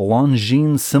sophisticated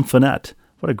Longines Symphonette.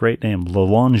 What a great name, the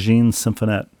Longines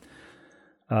Symphonette.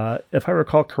 If I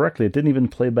recall correctly, it didn't even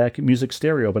play back music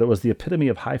stereo, but it was the epitome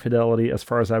of high fidelity as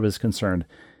far as I was concerned.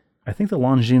 I think the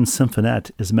Longines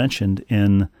Symphonette is mentioned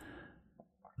in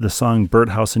the song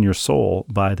Birdhouse in Your Soul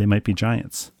by They Might Be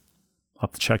Giants. I'll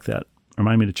have to check that.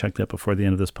 Remind me to check that before the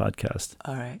end of this podcast.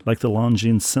 All right. Like the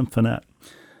Longines Symphonette.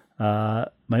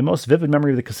 My most vivid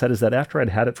memory of the cassette is that after I'd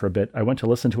had it for a bit, I went to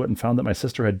listen to it and found that my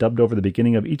sister had dubbed over the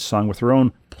beginning of each song with her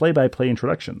own play-by-play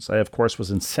introductions. I, of course, was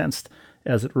incensed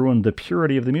as it ruined the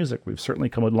purity of the music. We've certainly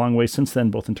come a long way since then,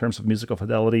 both in terms of musical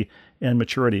fidelity and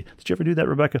maturity. Did you ever do that,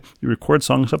 Rebecca? You record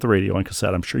songs off the radio on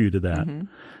cassette. I'm sure you did that. Mm-hmm.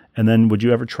 And then would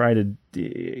you ever try to,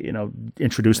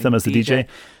 introduce them as the DJ?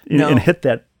 No. And hit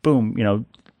that, boom,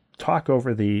 talk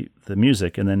over the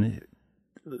music and then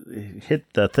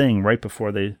hit the thing right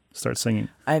before they start singing.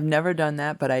 I've never done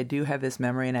that, but I do have this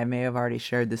memory, and I may have already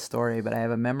shared this story, but I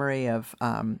have a memory of,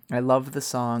 I loved the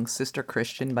song Sister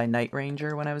Christian by Night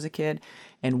Ranger when I was a kid,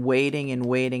 and waiting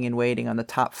on the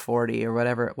top 40 or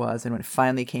whatever it was, and when it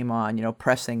finally came on,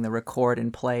 pressing the record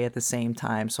and play at the same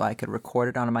time so I could record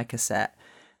it on my cassette.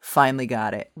 Finally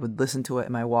got it, would listen to it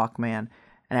in my Walkman,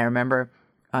 and I remember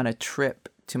on a trip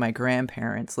to my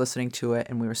grandparents, listening to it,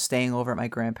 and we were staying over at my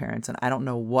grandparents, and I don't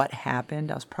know what happened.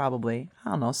 I was probably,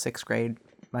 6th grade,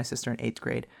 my sister in 8th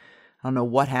grade. I don't know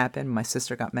what happened. My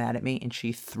sister got mad at me, and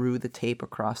she threw the tape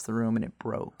across the room, and it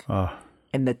broke.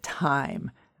 And the time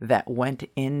that went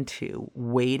into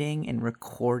waiting and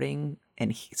recording,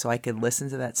 and so I could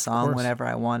listen to that song whenever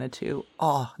I wanted to,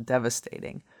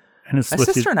 devastating. And it's my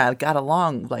sister and I got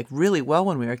along really well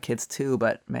when we were kids too,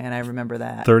 but man, I remember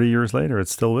that. 30 years later,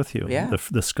 it's still with you. Yeah.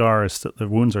 The scar is the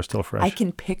wounds are still fresh. I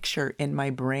can picture in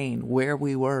my brain where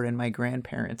we were in my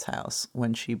grandparents' house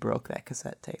when she broke that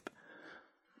cassette tape.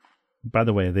 By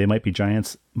the way, They Might Be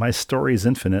Giants. My story's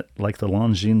infinite, like the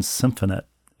Longines Symphonette.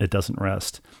 It doesn't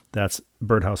rest. That's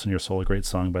Birdhouse in Your Soul, a great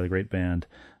song by the great band.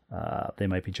 They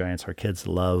Might Be Giants. Our kids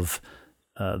love.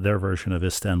 Their version of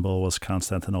Istanbul was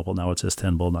Constantinople. Now it's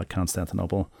Istanbul, not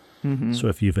Constantinople. Mm-hmm. So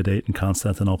if you've a date in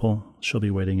Constantinople, she'll be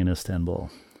waiting in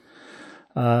Istanbul.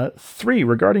 3,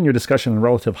 regarding your discussion on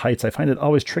relative heights, I find it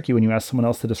always tricky when you ask someone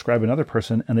else to describe another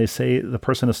person and they say the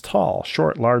person is tall,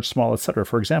 short, large, small, etc.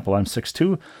 For example, I'm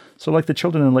 6'2", so like the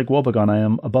children in Lake Wobegon, I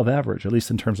am above average, at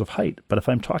least in terms of height. But if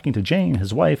I'm talking to Jane,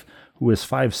 his wife, who is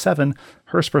 5'7",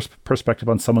 her perspective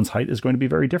on someone's height is going to be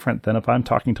very different than if I'm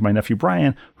talking to my nephew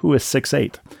Brian, who is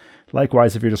 6'8".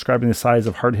 Likewise, if you're describing the size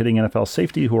of hard-hitting NFL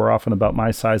safety, who are often about my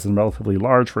size and relatively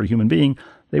large for a human being,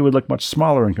 they would look much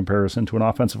smaller in comparison to an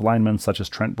offensive lineman such as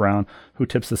Trent Brown, who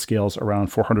tips the scales around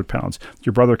 400 pounds.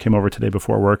 Your brother came over today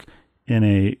before work in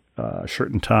a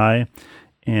shirt and tie,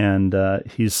 and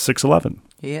he's 6'11".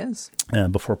 He is.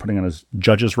 Before putting on his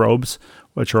judge's robes,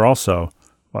 which are also,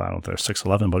 well, I don't know if they're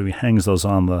 6'11", but if he hangs those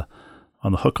on the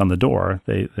hook on the door,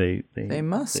 they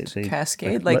must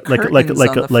cascade like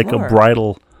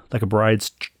a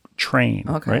bride's train,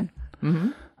 okay. Right? Mm-hmm.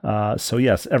 So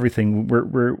yes,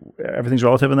 everything's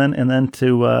relative, and then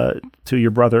to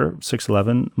your brother,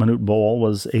 6'11", Manute Bol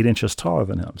was 8 inches taller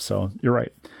than him. So you're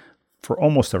right. For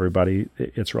almost everybody,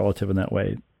 it's relative in that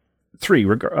way.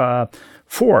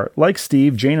 4, like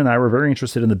Steve, Jane and I were very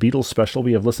interested in the Beatles special.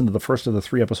 We have listened to the first of the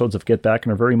 3 episodes of Get Back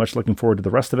and are very much looking forward to the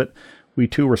rest of it. We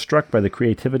too were struck by the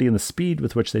creativity and the speed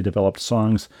with which they developed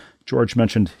songs. George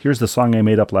mentioned, "Here's the song I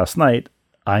made up last night,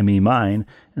 I, Me, Mine,"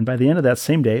 and by the end of that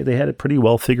same day, they had it pretty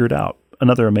well figured out.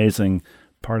 Another amazing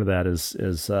part of that is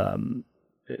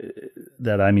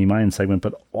that I, Me, Mine segment,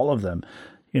 but all of them,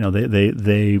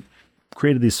 they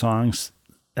created these songs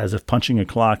as if punching a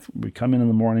clock. We come in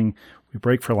the morning, we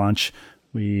break for lunch,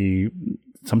 we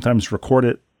sometimes record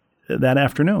it that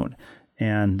afternoon,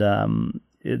 and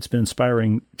it's been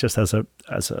inspiring just as a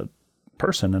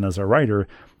person and as a writer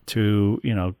to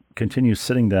continue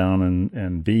sitting down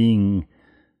and being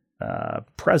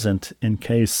present in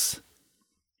case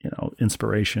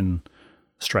inspiration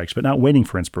strikes, but not waiting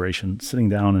for inspiration, sitting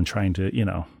down and trying to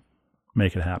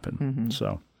make it happen. Mm-hmm.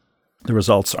 So the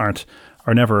results are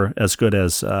never as good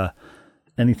as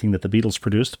anything that the Beatles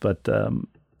produced, but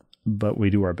we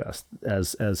do our best.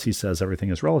 As he says, everything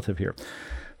is relative here.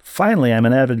 Finally, I'm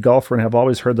an avid golfer and have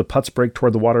always heard the putts break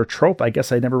toward the water trope. I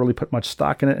guess I never really put much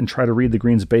stock in it and try to read the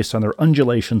greens based on their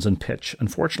undulations and pitch.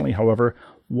 Unfortunately, however,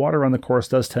 water on the course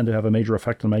does tend to have a major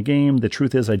effect on my game. The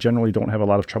truth is I generally don't have a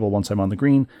lot of trouble once I'm on the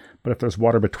green, but if there's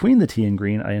water between the tee and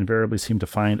green, I invariably seem to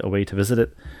find a way to visit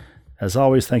it. As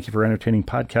always, thank you for entertaining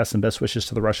podcasts and best wishes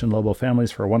to the Russian Lobo families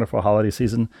for a wonderful holiday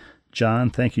season. John,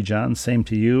 thank you, John. Same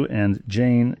to you. And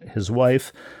Jane, his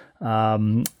wife.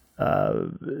 That's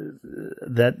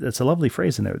a lovely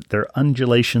phrase in there. Their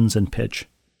undulations and pitch.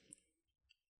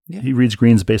 Yeah. He reads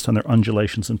greens based on their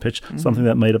undulations and pitch, something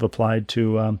that might have applied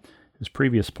to his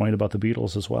previous point about the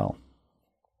Beatles as well.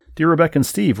 Dear Rebecca and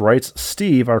Steve, writes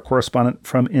Steve, our correspondent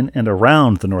from in and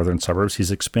around the northern suburbs.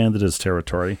 He's expanded his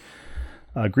territory.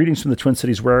 Greetings from the Twin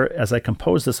Cities, where, as I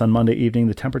compose this on Monday evening,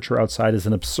 the temperature outside is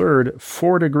an absurd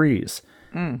 4 degrees.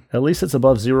 At least it's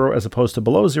above zero as opposed to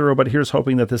below zero, but here's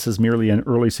hoping that this is merely an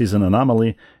early season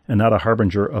anomaly and not a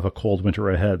harbinger of a cold winter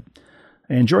ahead.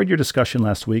 I enjoyed your discussion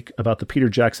last week about the Peter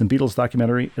Jackson Beatles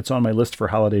documentary. It's on my list for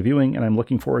holiday viewing, and I'm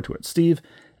looking forward to it. Steve,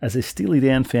 as a Steely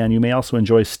Dan fan, you may also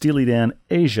enjoy Steely Dan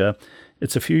Asia.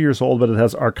 It's a few years old, but it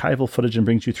has archival footage and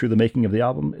brings you through the making of the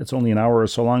album. It's only an hour or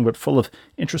so long, but full of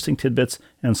interesting tidbits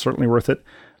and certainly worth it.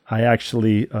 I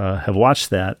actually have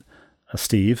watched that,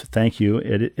 Steve. Thank you.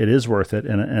 It is worth it.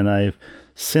 And I've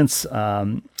since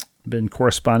been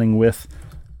corresponding with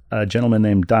a gentleman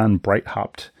named Don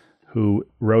Breithaupt, who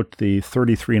wrote the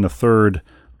 33 1/3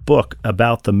 book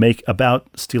about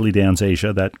Steely Dan's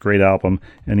Asia, that great album,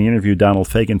 and he interviewed Donald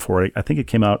Fagen for it. I think it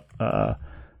came out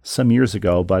some years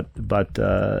ago, but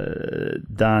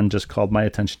Don just called my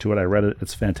attention to it. I read it.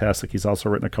 It's fantastic. He's also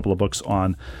written a couple of books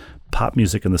on pop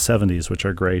music in the 70s, which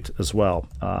are great as well.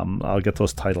 I'll get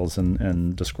those titles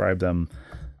and describe them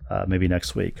maybe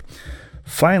next week.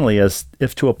 Finally, as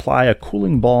if to apply a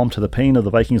cooling balm to the pain of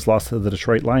the Vikings' loss to the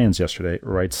Detroit Lions yesterday,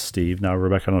 writes Steve. Now,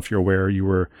 Rebecca, I don't know if you're aware, you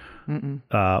were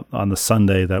on the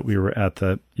Sunday that we were at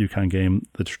the UConn game,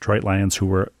 the Detroit Lions, who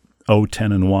were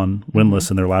 0-10-1, winless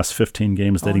in their last 15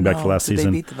 games dating back to last Did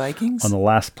season. they beat the Vikings? On the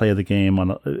last play of the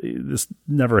game, this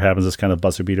never happens, this kind of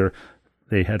buzzer beater.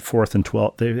 They had 4th and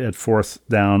 12. They had 4th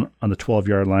down on the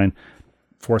 12-yard line,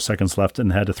 4 seconds left,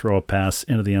 and had to throw a pass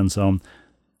into the end zone.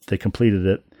 They completed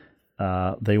it.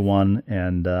 They won,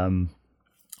 and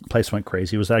place went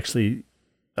crazy. It was actually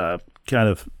kind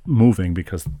of moving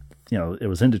because it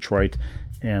was in Detroit,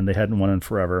 and they hadn't won in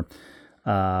forever.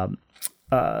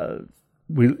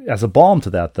 We, as a balm to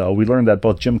that, though, we learned that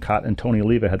both Jim Cott and Tony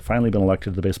Oliva had finally been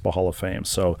elected to the Baseball Hall of Fame.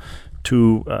 So,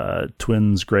 two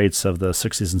Twins greats of the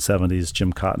 60s and 70s,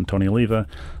 Jim Cott and Tony Oliva,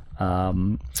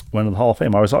 went to the Hall of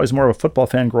Fame. I was always more of a football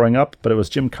fan growing up, but it was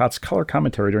Jim Cott's color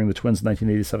commentary during the Twins'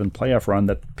 1987 playoff run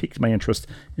that piqued my interest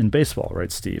in baseball,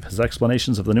 writes Steve. His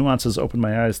explanations of the nuances opened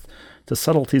my eyes to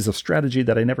subtleties of strategy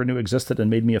that I never knew existed and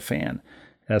made me a fan.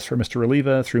 As for Mr.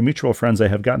 Oliva, through mutual friends, I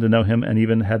have gotten to know him and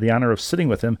even had the honor of sitting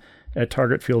with him at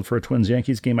Target Field for a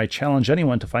Twins-Yankees game. I challenge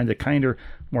anyone to find a kinder,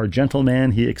 more gentle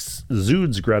man. He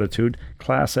exudes gratitude,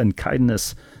 class, and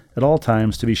kindness at all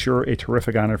times. To be sure, a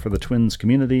terrific honor for the Twins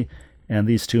community. And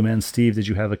these two men, Steve, did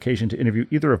you have occasion to interview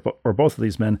either or both of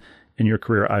these men in your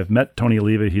career? I've met Tony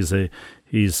Oliva. He's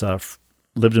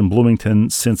lived in Bloomington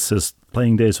since his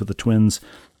playing days with the Twins.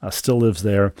 Still lives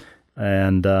there,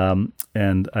 and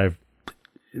I've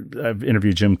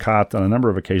interviewed Jim Cott on a number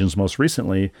of occasions. Most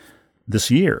recently, this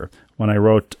year, when I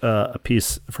wrote a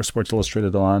piece for Sports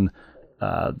Illustrated on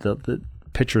the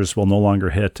pitchers will no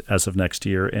longer hit as of next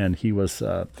year, and he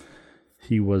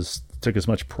took as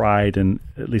much pride in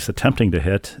at least attempting to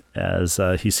hit as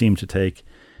he seemed to take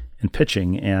in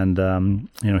pitching. And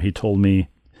he told me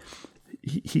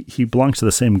he belongs to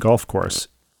the same golf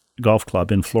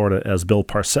club in Florida as Bill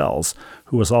Parcells,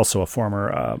 who was also a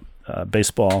former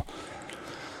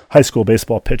high school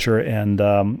baseball pitcher,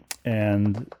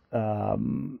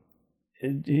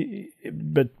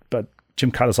 but Jim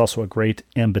Cott is also a great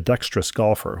ambidextrous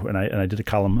golfer, and I did a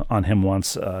column on him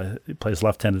once. He plays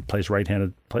left-handed, plays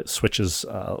right-handed, switches,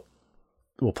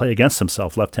 will play against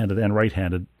himself, left-handed and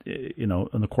right-handed, in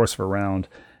the course of a round.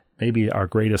 Maybe our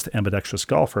greatest ambidextrous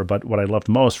golfer, but what I loved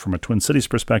most from a Twin Cities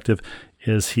perspective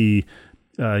is he,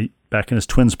 back in his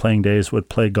Twins playing days, would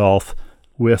play golf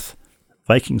with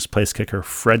Vikings place kicker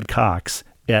Fred Cox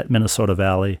at Minnesota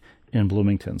Valley in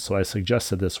Bloomington. So I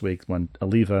suggested this week, when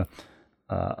Oliva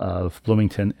of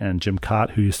Bloomington and Jim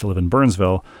Cott, who used to live in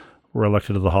Burnsville, were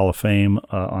elected to the Hall of Fame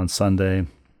on Sunday,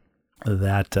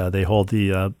 that they hold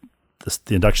the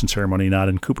induction ceremony not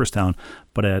in Cooperstown,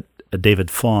 but at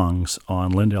David Fong's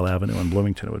on Lyndale Avenue in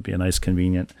Bloomington. It would be a nice,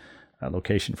 convenient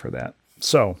location for that.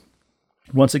 So,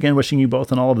 once again, wishing you both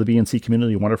and all of the BNC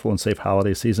community a wonderful and safe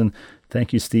holiday season.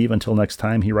 Thank you, Steve. Until next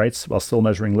time, he writes, while still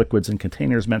measuring liquids in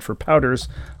containers meant for powders,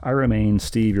 I remain,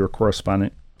 Steve, your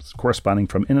corresponding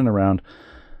from in and around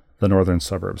the northern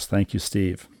suburbs. Thank you,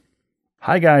 Steve.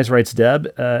 Hi, guys, writes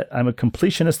Deb. I'm a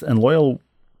completionist and loyal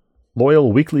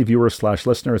weekly viewer /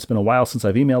 listener. It's been a while since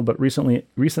I've emailed, but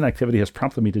recent activity has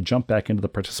prompted me to jump back into the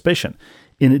participation.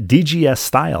 In DGS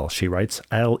style, she writes,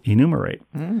 I'll enumerate.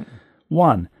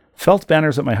 1. Felt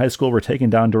banners at my high school were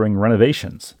taken down during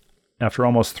renovations. After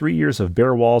almost 3 years of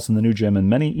bare walls in the new gym and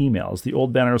many emails, the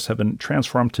old banners have been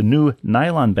transformed to new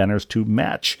nylon banners to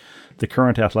match the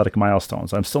current athletic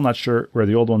milestones. I'm still not sure where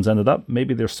the old ones ended up.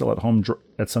 Maybe they're still at home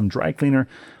at some dry cleaner,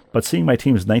 but seeing my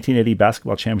team's 1980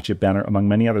 basketball championship banner among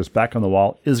many others back on the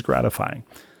wall is gratifying.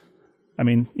 I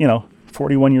mean,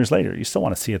 41 years later, you still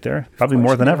want to see it there, probably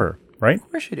more than ever, right?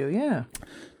 Of course you do, yeah.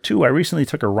 2, I recently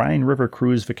took a Rhine River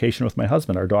cruise vacation with my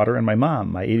husband, our daughter, and my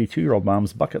mom, my 82-year-old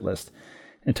mom's bucket list,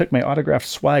 and took my autographed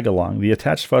swag along. The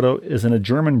attached photo is in a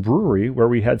German brewery where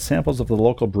we had samples of the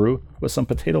local brew with some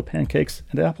potato pancakes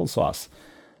and applesauce.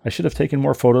 I should have taken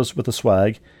more photos with the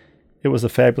swag. It was a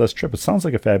fabulous trip. It sounds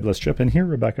like a fabulous trip. And here,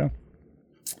 Rebecca,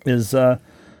 is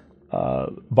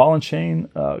ball and chain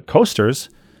coasters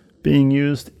being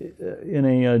used in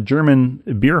a German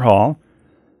beer hall.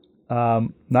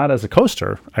 Not as a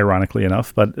coaster, ironically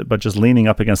enough, but just leaning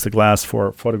up against the glass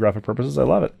for photographic purposes. I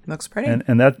love it. Looks pretty.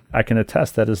 And that I can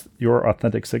attest that is your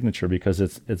authentic signature because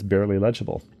it's barely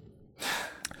legible.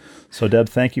 So Deb,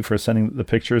 thank you for sending the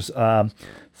pictures.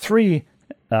 3,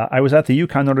 I was at the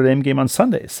UConn Notre Dame game on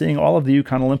Sunday. Seeing all of the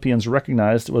UConn Olympians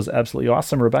recognized was absolutely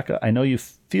awesome. Rebecca, I know you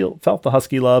felt the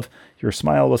Husky love. Your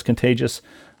smile was contagious.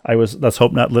 Let's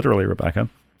hope not literally, Rebecca.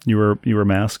 You were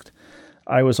masked.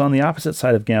 I was on the opposite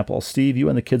side of Gampel. Steve, you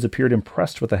and the kids appeared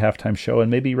impressed with the halftime show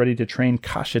and maybe ready to train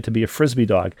Kasha to be a Frisbee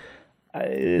dog.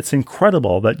 It's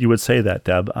incredible that you would say that,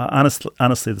 Deb. Honestly,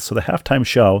 so the halftime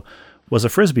show was a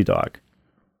Frisbee dog.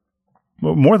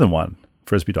 More than one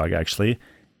Frisbee dog, actually.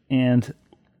 And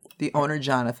the owner,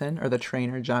 Jonathan, or the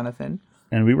trainer, Jonathan.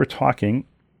 And we were talking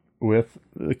with,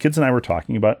 the kids and I were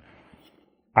talking about,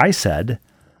 I said,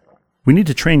 we need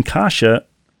to train Kasha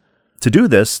to do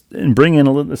this and bring in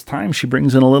a little, this time she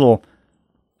brings in a little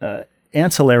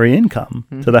ancillary income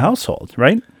to the household,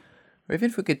 right? Or even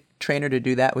if we could train her to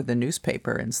do that with the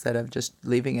newspaper instead of just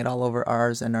leaving it all over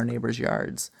ours and our neighbors'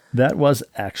 yards. That was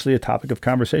actually a topic of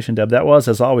conversation, Deb. That was,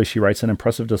 as always, she writes, an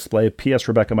impressive display. P.S.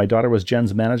 Rebecca, my daughter was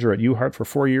Jen's manager at UHart for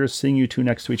 4 years. Seeing you two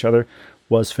next to each other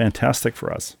was fantastic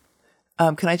for us.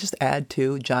 Can I just add,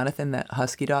 too, Jonathan, that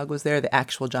husky dog was there, the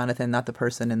actual Jonathan, not the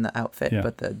person in the outfit,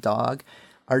 but the dog.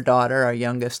 Our daughter, our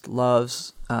youngest,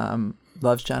 loves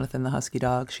Jonathan the husky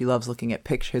dog. She loves looking at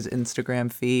his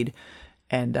Instagram feed.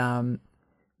 And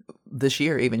this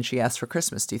year, even, she asked for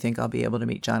Christmas, do you think I'll be able to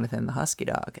meet Jonathan the husky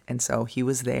dog? And so he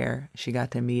was there. She got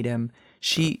to meet him.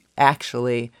 She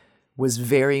actually was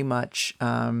very much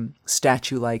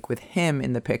statue-like with him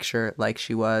in the picture, like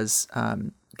she was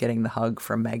getting the hug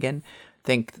from Megan.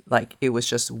 Think like it was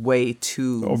just way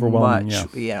too overwhelming,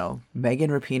 much, Megan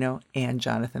Rapinoe and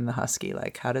Jonathan the husky.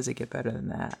 Like, how does it get better than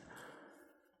that?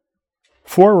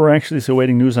 4, we're anxiously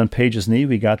awaiting news on Paige's knee.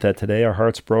 We got that today. Our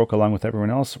hearts broke along with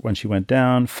everyone else when she went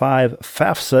down. 5,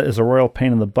 FAFSA is a royal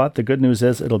pain in the butt. The good news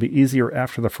is it'll be easier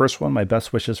after the first one. My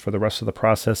best wishes for the rest of the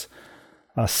process.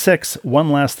 6, one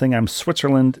last thing. I'm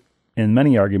Switzerland in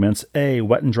many arguments. A,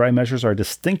 wet and dry measures are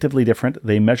distinctively different.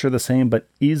 They measure the same, but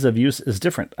ease of use is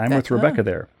different. I'm with Rebecca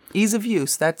there. Ease of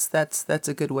use. That's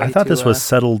a good way. I thought this was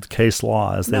settled case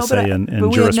law, as they say in jurisprudence.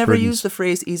 But we had never used the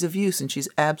phrase ease of use, and she's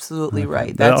absolutely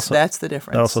right. That's the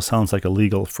difference. That also sounds like a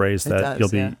legal phrase that you'll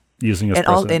be using as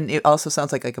precedent. And it also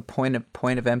sounds like a point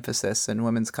of emphasis in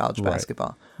women's college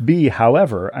basketball. B,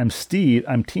 however, I'm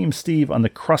Team Steve on the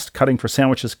crust cutting for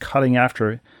sandwiches. Cutting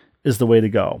after is the way to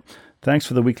go. Thanks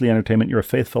for the weekly entertainment. You're a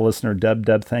faithful listener.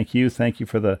 Deb, thank you. Thank you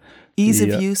for the... Ease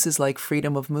of use is like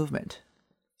freedom of movement.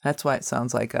 That's why it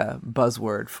sounds like a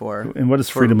buzzword for... And what is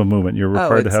freedom of movement? You're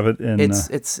required to have it in...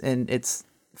 It's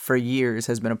for years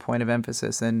has been a point of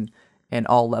emphasis in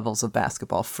all levels of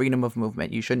basketball. Freedom of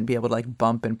movement. You shouldn't be able to like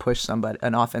bump and push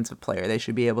an offensive player. They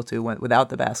should be able to, without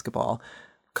the basketball,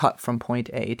 cut from point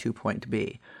A to point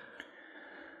B.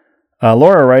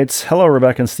 Laura writes, hello,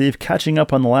 Rebecca and Steve. Catching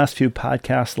up on the last few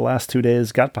podcasts the last 2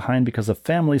 days. Got behind because of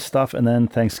family stuff and then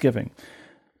Thanksgiving.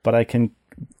 But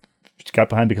got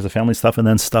behind because of family stuff and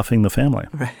then stuffing the family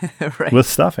right. with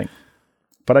stuffing.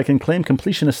 But I can claim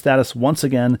completionist status once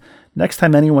again. Next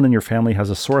time anyone in your family has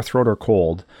a sore throat or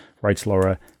cold, writes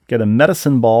Laura, get a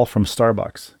medicine ball from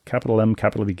Starbucks. Capital M,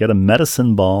 capital B. Get a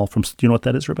medicine ball from... Do you know what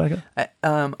that is, Rebecca?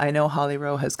 I know Holly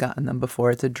Rowe has gotten them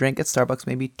before. It's a drink at Starbucks,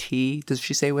 maybe tea. Does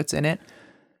she say what's in it?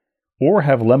 Or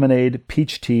have lemonade,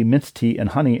 peach tea, mint tea, and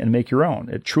honey and make your own.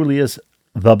 It truly is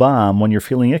the bomb when you're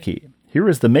feeling icky. Here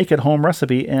is the make-at-home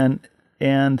recipe,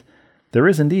 and there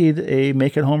is indeed a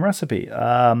make-at-home recipe.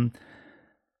 And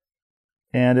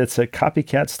it's a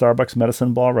copycat Starbucks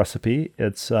medicine ball recipe.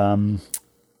 It's and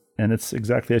it's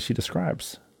exactly as she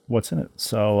describes what's in it.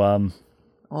 So,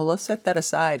 well, let's set that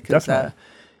aside because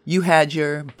you had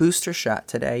your booster shot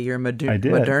today, your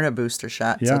Moderna booster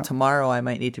shot. Yeah. So tomorrow I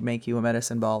might need to make you a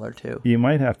medicine ball or two. You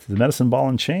might have to. The medicine ball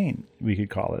and chain, we could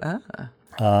call it.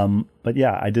 But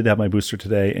yeah, I did have my booster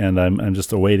today, and I'm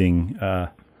just awaiting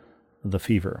the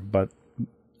fever. But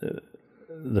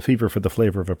the fever for the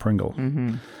flavor of a Pringle.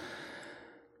 Mm-hmm.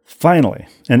 Finally,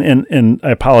 and I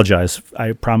apologize.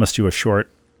 I promised you a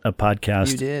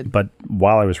podcast. You did. But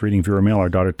while I was reading viewer mail, our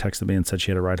daughter texted me and said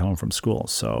she had a ride home from school.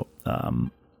 So,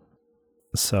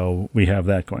 so we have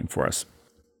that going for us.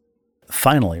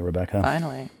 Finally, Rebecca.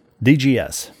 Finally.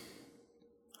 DGS.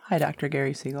 Hi, Dr.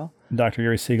 Gary Siegel. Dr.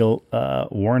 Gary Siegel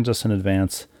warns us in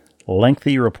advance.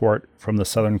 Lengthy report from the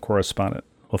Southern correspondent.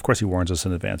 Well, of course he warns us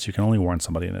in advance. You can only warn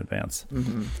somebody in advance.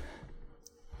 Mm-hmm.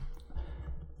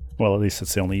 Well, at least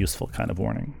it's the only useful kind of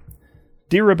warning.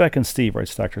 Dear Rebecca and Steve,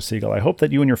 writes Dr. Siegel, I hope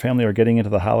that you and your family are getting into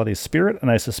the holiday spirit, and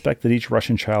I suspect that each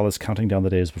Russian child is counting down the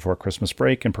days before Christmas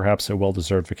break and perhaps a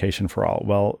well-deserved vacation for all.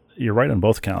 Well, you're right on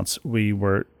both counts. We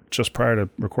were, just prior to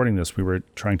recording this, we were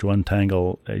trying to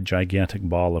untangle a gigantic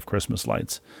ball of Christmas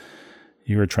lights.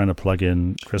 You were trying to plug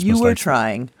in Christmas lights. You were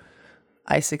trying.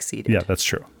 I succeeded. Yeah, that's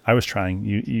true. I was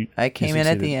trying. I came in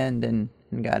at the end and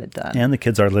got it done. And the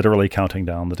kids are literally counting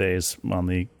down the days on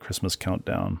the Christmas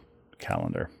countdown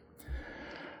calendar.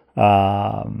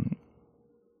 I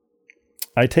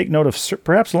take note of,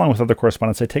 perhaps along with other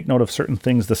correspondents, I take note of certain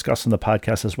things discussed in the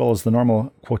podcast as well as the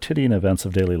normal quotidian events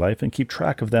of daily life and keep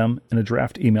track of them in a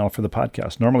draft email for the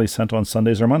podcast, normally sent on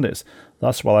Sundays or Mondays.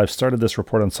 Thus, while I've started this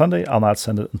report on Sunday, I'll not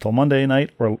send it until Monday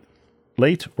night or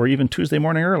late or even Tuesday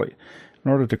morning early in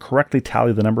order to correctly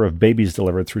tally the number of babies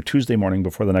delivered through Tuesday morning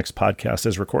before the next podcast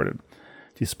is recorded.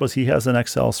 Do you suppose he has an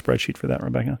Excel spreadsheet for that,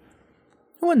 Rebecca?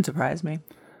 It wouldn't surprise me.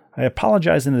 I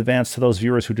apologize in advance to those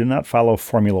viewers who did not follow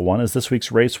Formula One, as this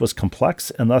week's race was complex,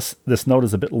 and thus this note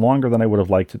is a bit longer than I would have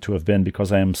liked it to have been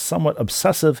because I am somewhat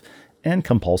obsessive and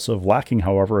compulsive, lacking,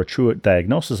 however, a true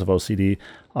diagnosis of OCD.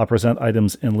 I'll present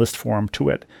items in list form to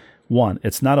it. 1.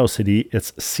 It's not OCD,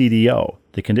 it's CDO.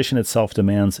 The condition itself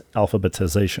demands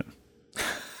alphabetization.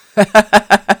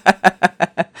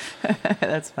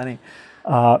 That's funny.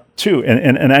 2,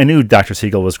 and I knew Dr.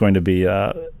 Siegel was going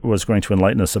to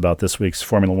enlighten us about this week's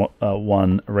Formula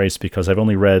One race because I've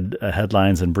only read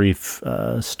headlines and brief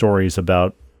stories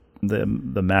about the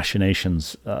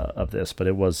machinations of this, but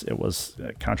it was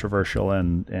controversial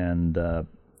and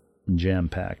jam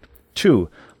packed. 2.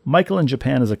 Michael in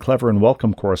Japan is a clever and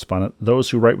welcome correspondent.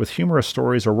 Those who write with humorous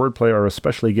stories or wordplay are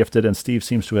especially gifted, and Steve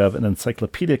seems to have an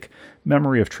encyclopedic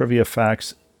memory of trivia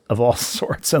facts of all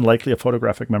sorts, and likely a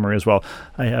photographic memory as well.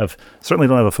 I certainly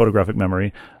don't have a photographic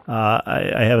memory.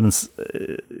 I have an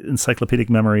encyclopedic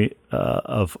memory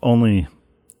of only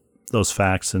those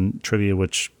facts and trivia,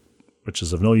 which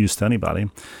is of no use to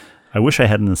anybody. I wish I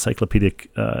had an encyclopedic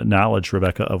knowledge,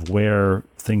 Rebecca, of where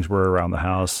things were around the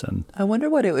house. And I wonder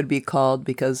what it would be called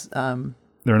because there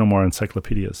are no more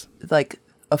encyclopedias. Like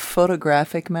a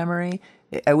photographic memory.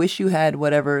 I wish you had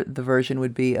whatever the version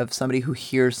would be of somebody who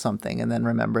hears something and then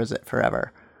remembers it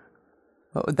forever.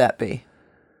 What would that be?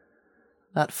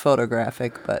 Not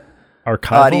photographic, but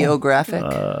archival?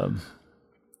 Audiographic?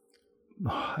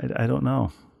 I don't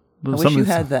know. I wish you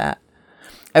had that.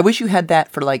 I wish you had that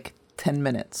for like 10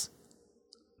 minutes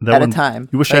at a time.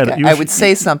 You wish I would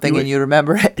say something and you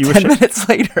remember it 10 minutes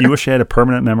later. You wish you had a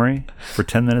permanent memory for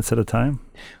 10 minutes at a time?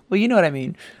 Well, you know what I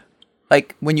mean.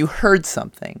 Like when you heard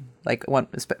something, like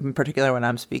in particular when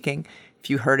I'm speaking, if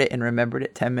you heard it and remembered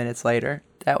it 10 minutes later,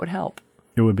 that would help.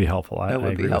 It would be helpful. It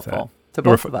would be helpful to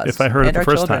both of us. If I heard it the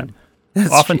first time.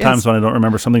 Oftentimes when I don't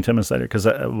remember something 10 minutes later, because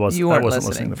I wasn't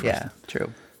listening the first time. Yeah,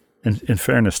 true. In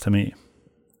fairness to me.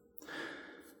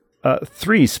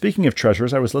 3, speaking of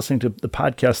treasures, I was listening to the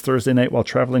podcast Thursday night while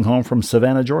traveling home from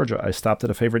Savannah, Georgia. I stopped at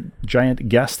a favorite giant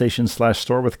gas station /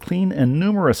 store with clean and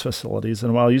numerous facilities,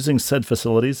 and while using said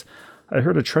facilities, I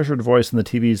heard a treasured voice in the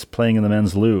TVs playing in the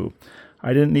men's loo.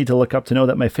 I didn't need to look up to know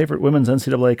that my favorite women's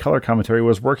NCAA color commentary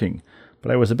was working,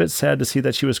 but I was a bit sad to see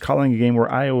that she was calling a game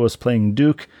where Iowa was playing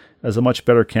Duke, as a much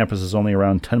better campus is only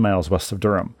around 10 miles west of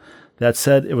Durham. That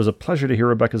said, it was a pleasure to hear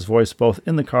Rebecca's voice both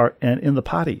in the car and in the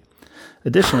potty.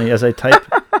 Additionally, as I type,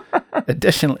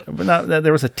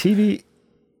 there was a TV.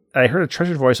 I heard a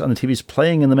treasured voice on the TVs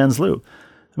playing in the men's loo.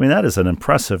 I mean, that is an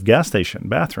impressive gas station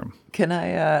bathroom. Can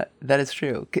I? That is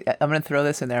true. I'm going to throw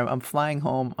this in there. I'm flying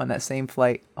home on that same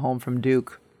flight home from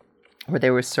Duke, where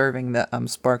they were serving the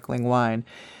sparkling wine,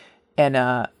 and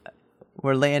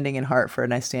we're landing in Hartford.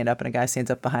 And I stand up, and a guy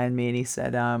stands up behind me, and he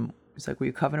said, "He's like, were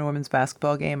you covering a women's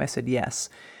basketball game?" I said, "Yes."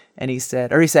 And he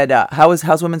said,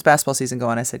 how's women's basketball season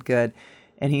going? I said, good.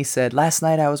 And he said, last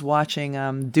night I was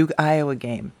watching Duke Iowa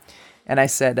game. And I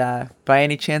said, by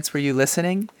any chance were you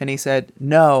listening? And he said,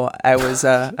 no, I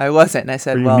wasn't. And I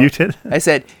said, were you muted? I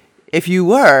said, if you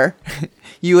were,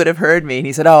 you would have heard me. And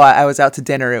he said, oh, I was out to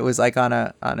dinner. It was like on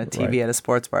a TV at a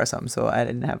sports bar or something. So I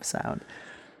didn't have a sound.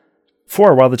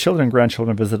 4, while the children and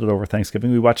grandchildren visited over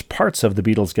Thanksgiving, we watched parts of The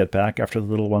Beatles Get Back after the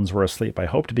little ones were asleep. I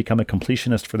hope to become a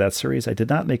completionist for that series. I did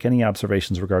not make any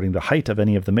observations regarding the height of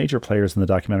any of the major players in the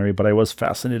documentary, but I was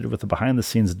fascinated with the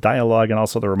behind-the-scenes dialogue and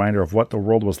also the reminder of what the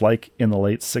world was like in the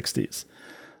late 60s.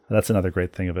 That's another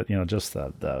great thing of it, just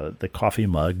the coffee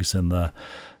mugs and the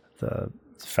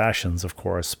fashions, of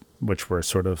course, which were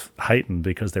sort of heightened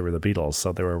because they were the Beatles.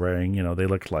 So they were wearing, they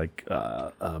looked like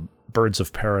birds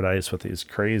of paradise with these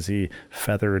crazy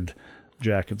feathered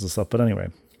jackets and stuff. But anyway,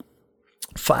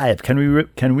 5,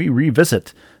 can we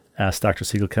revisit, asked Dr.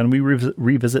 Siegel, can we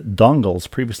revisit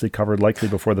dongles previously covered likely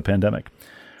before the pandemic?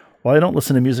 While I don't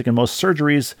listen to music in most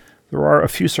surgeries, there are a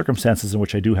few circumstances in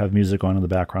which I do have music on in the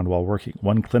background while working.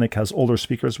 One clinic has older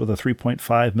speakers with a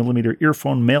 3.5 millimeter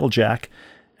earphone male jack,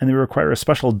 and they require a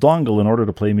special dongle in order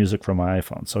to play music from my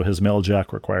iPhone. So his male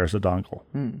jack requires a dongle.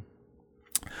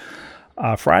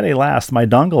 Friday last, my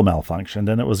dongle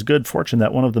malfunctioned, and it was good fortune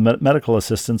that one of the medical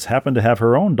assistants happened to have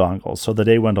her own dongle, so the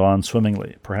day went on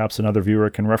swimmingly. Perhaps another viewer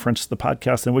can reference the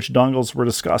podcast in which dongles were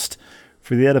discussed.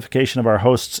 For the edification of our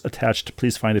hosts attached,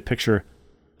 please find a picture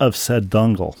of said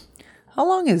dongle. How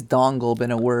long has dongle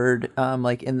been a word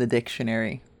in the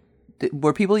dictionary?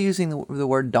 Were people using the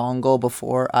word dongle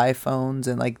before iPhones,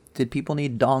 and did people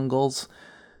need dongles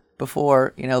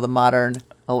before the modern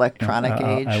electronic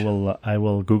age? I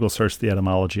will Google search the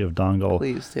etymology of dongle.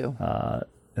 Please do.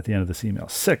 At the end of this email.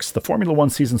 6, the Formula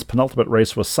One season's penultimate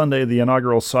race was Sunday, the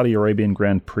inaugural Saudi Arabian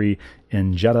Grand Prix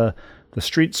in Jeddah. The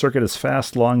street circuit is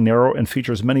fast, long, narrow, and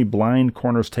features many blind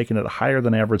corners taken at higher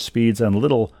than average speeds and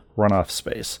little runoff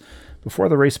space. Before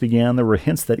the race began, there were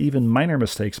hints that even minor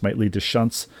mistakes might lead to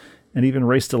shunts and even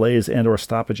race delays and or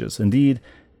stoppages. Indeed,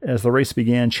 as the race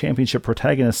began, championship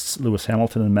protagonists Lewis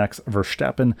Hamilton and Max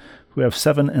Verstappen, who have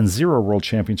 7 and 0 world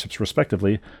championships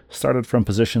respectively, started from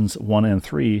positions 1 and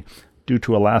 3 due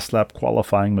to a last-lap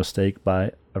qualifying mistake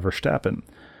by Verstappen.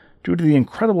 Due to the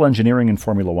incredible engineering in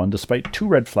Formula One, despite 2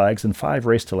 red flags and 5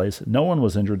 race delays, no one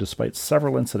was injured despite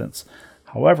several incidents.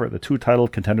 However, the 2 title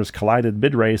contenders collided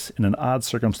mid-race in an odd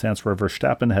circumstance where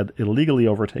Verstappen had illegally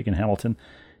overtaken Hamilton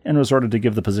and was ordered to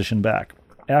give the position back.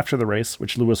 After the race,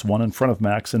 which Lewis won in front of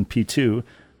Max in P2,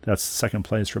 that's second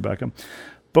place, Rebecca,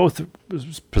 both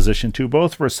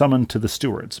were summoned to the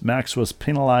stewards. Max was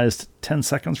penalized 10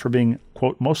 seconds for being,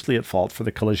 quote, mostly at fault for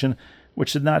the collision,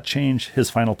 which did not change his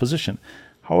final position.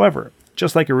 However,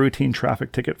 just like a routine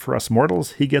traffic ticket for us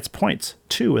mortals, he gets points,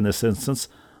 2 in this instance,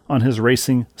 on his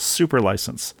racing super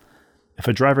license. If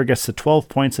a driver gets to 12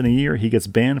 points in a year, he gets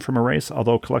banned from a race,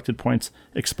 although collected points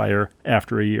expire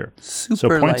after a year. So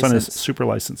points on his super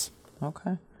license.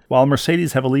 Okay. While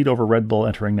Mercedes have a lead over Red Bull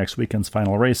entering next weekend's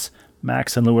final race,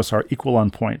 Max and Lewis are equal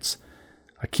on points.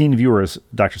 Keen viewers,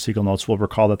 Dr. Siegel notes, will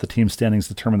recall that the team standings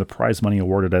determine the prize money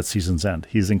awarded at season's end.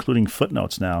 He's including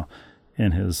footnotes now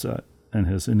in his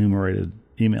enumerated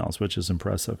emails, which is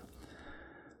impressive.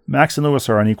 Max and Lewis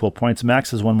are on equal points.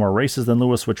 Max has won more races than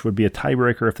Lewis, which would be a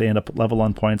tiebreaker if they end up level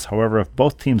on points. However, if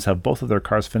both teams have both of their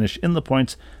cars finish in the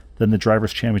points, then the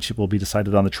Drivers' Championship will be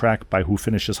decided on the track by who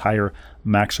finishes higher,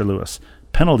 Max or Lewis.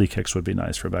 Penalty kicks would be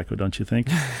nice, Rebecca, don't you think?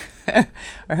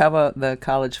 Or how about the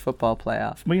college football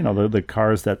playoff? Well, the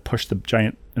cars that push the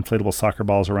giant inflatable soccer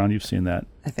balls around. You've seen that.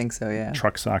 I think so, yeah.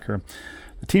 Truck soccer.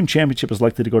 The team championship is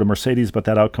likely to go to Mercedes, but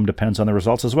that outcome depends on the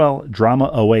results as well. Drama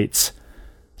awaits.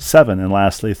 7, and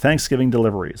lastly, Thanksgiving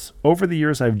deliveries. Over the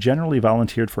years, I've generally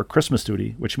volunteered for Christmas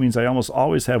duty, which means I almost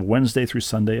always have Wednesday through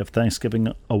Sunday of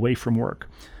Thanksgiving away from work.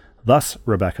 Thus,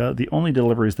 Rebecca, the only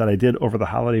deliveries that I did over the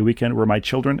holiday weekend were my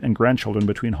children and grandchildren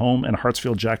between home and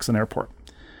Hartsfield-Jackson Airport.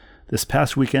 This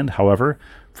past weekend, however,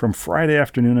 from Friday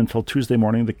afternoon until Tuesday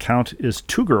morning, the count is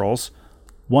 2 girls,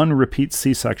 1 repeat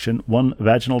C-section, 1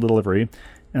 vaginal delivery,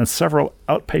 and several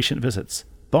outpatient visits.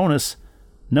 Bonus,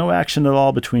 no action at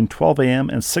all between 12 a.m.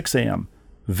 and 6 a.m.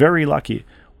 Very lucky.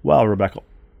 Well, Rebecca,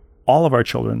 all of our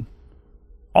children,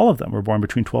 all of them were born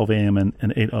between 12 a.m. and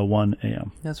 8:01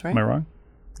 a.m. That's right. Am I wrong?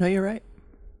 No, you're right.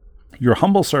 Your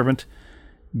humble servant,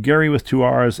 Gary with 2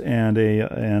 R's and a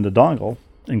dongle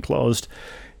enclosed.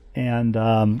 And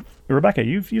Rebecca,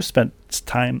 you've spent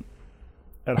time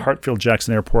at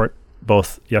Hartsfield-Jackson Airport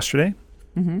both yesterday,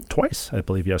 twice, I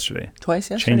believe, yesterday. Twice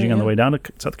yesterday. Changing on the way down to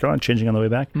South Carolina, changing on the way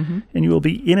back. And you will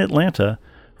be in Atlanta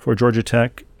for Georgia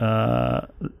Tech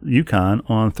UConn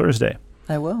on Thursday.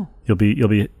 I will. You'll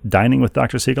be dining with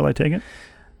Dr. Siegel, I take it?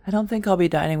 I don't think I'll be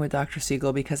dining with Dr.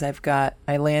 Siegel because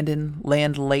I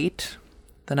land late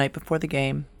the night before the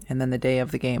game, and then the day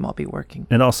of the game I'll be working.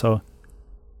 And also,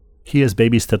 he has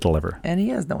babies to deliver. And he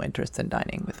has no interest in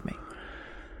dining with me.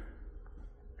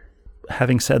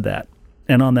 Having said that,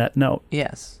 and on that note,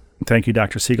 yes, Thank you,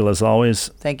 Dr. Siegel, as always.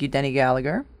 Thank you, Denny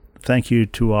Gallagher. Thank you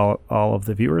to all of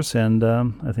the viewers, and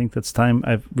I think that's time.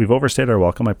 We've overstayed our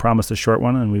welcome. I promised a short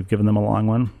one, and we've given them a long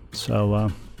one.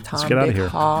 So let's get out of here.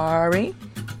 Tom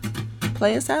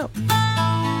play us out.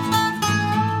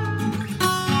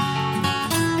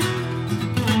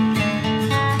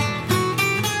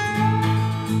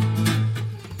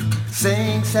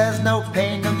 Saying says no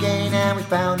pain, no gain, and we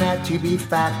found that to be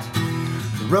fact.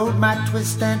 The road might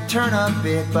twist and turn a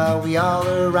bit, but we all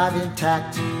arrive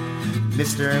intact.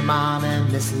 Mr. Mom and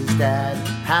Mrs. Dad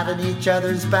having each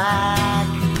other's back.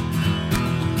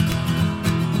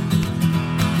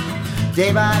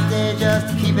 Day by day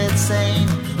just to keep it sane.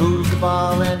 Who's the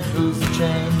ball and who's the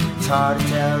chain? It's hard to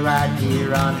tell right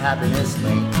here on Happiness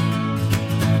Lane.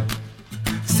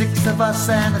 6 of us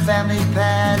and the family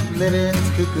pet live in this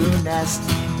cuckoo nest.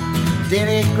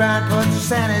 Daily grind puts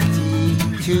sanity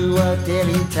to a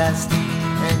daily test.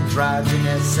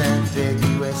 Androgynous,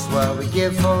 ambiguous, what we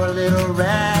give for a little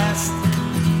rest.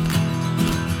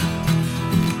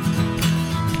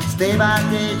 Day by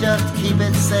day just to keep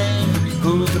it sane.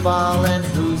 Who's the ball and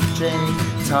who's the chain?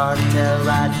 It's hard to tell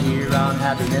right here on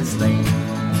Happiness Lane.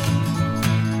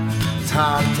 It's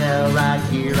hard to tell right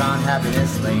here on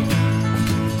Happiness Lane.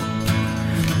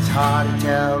 It's hard to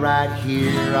tell right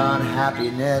here on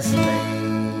Happiness Lane.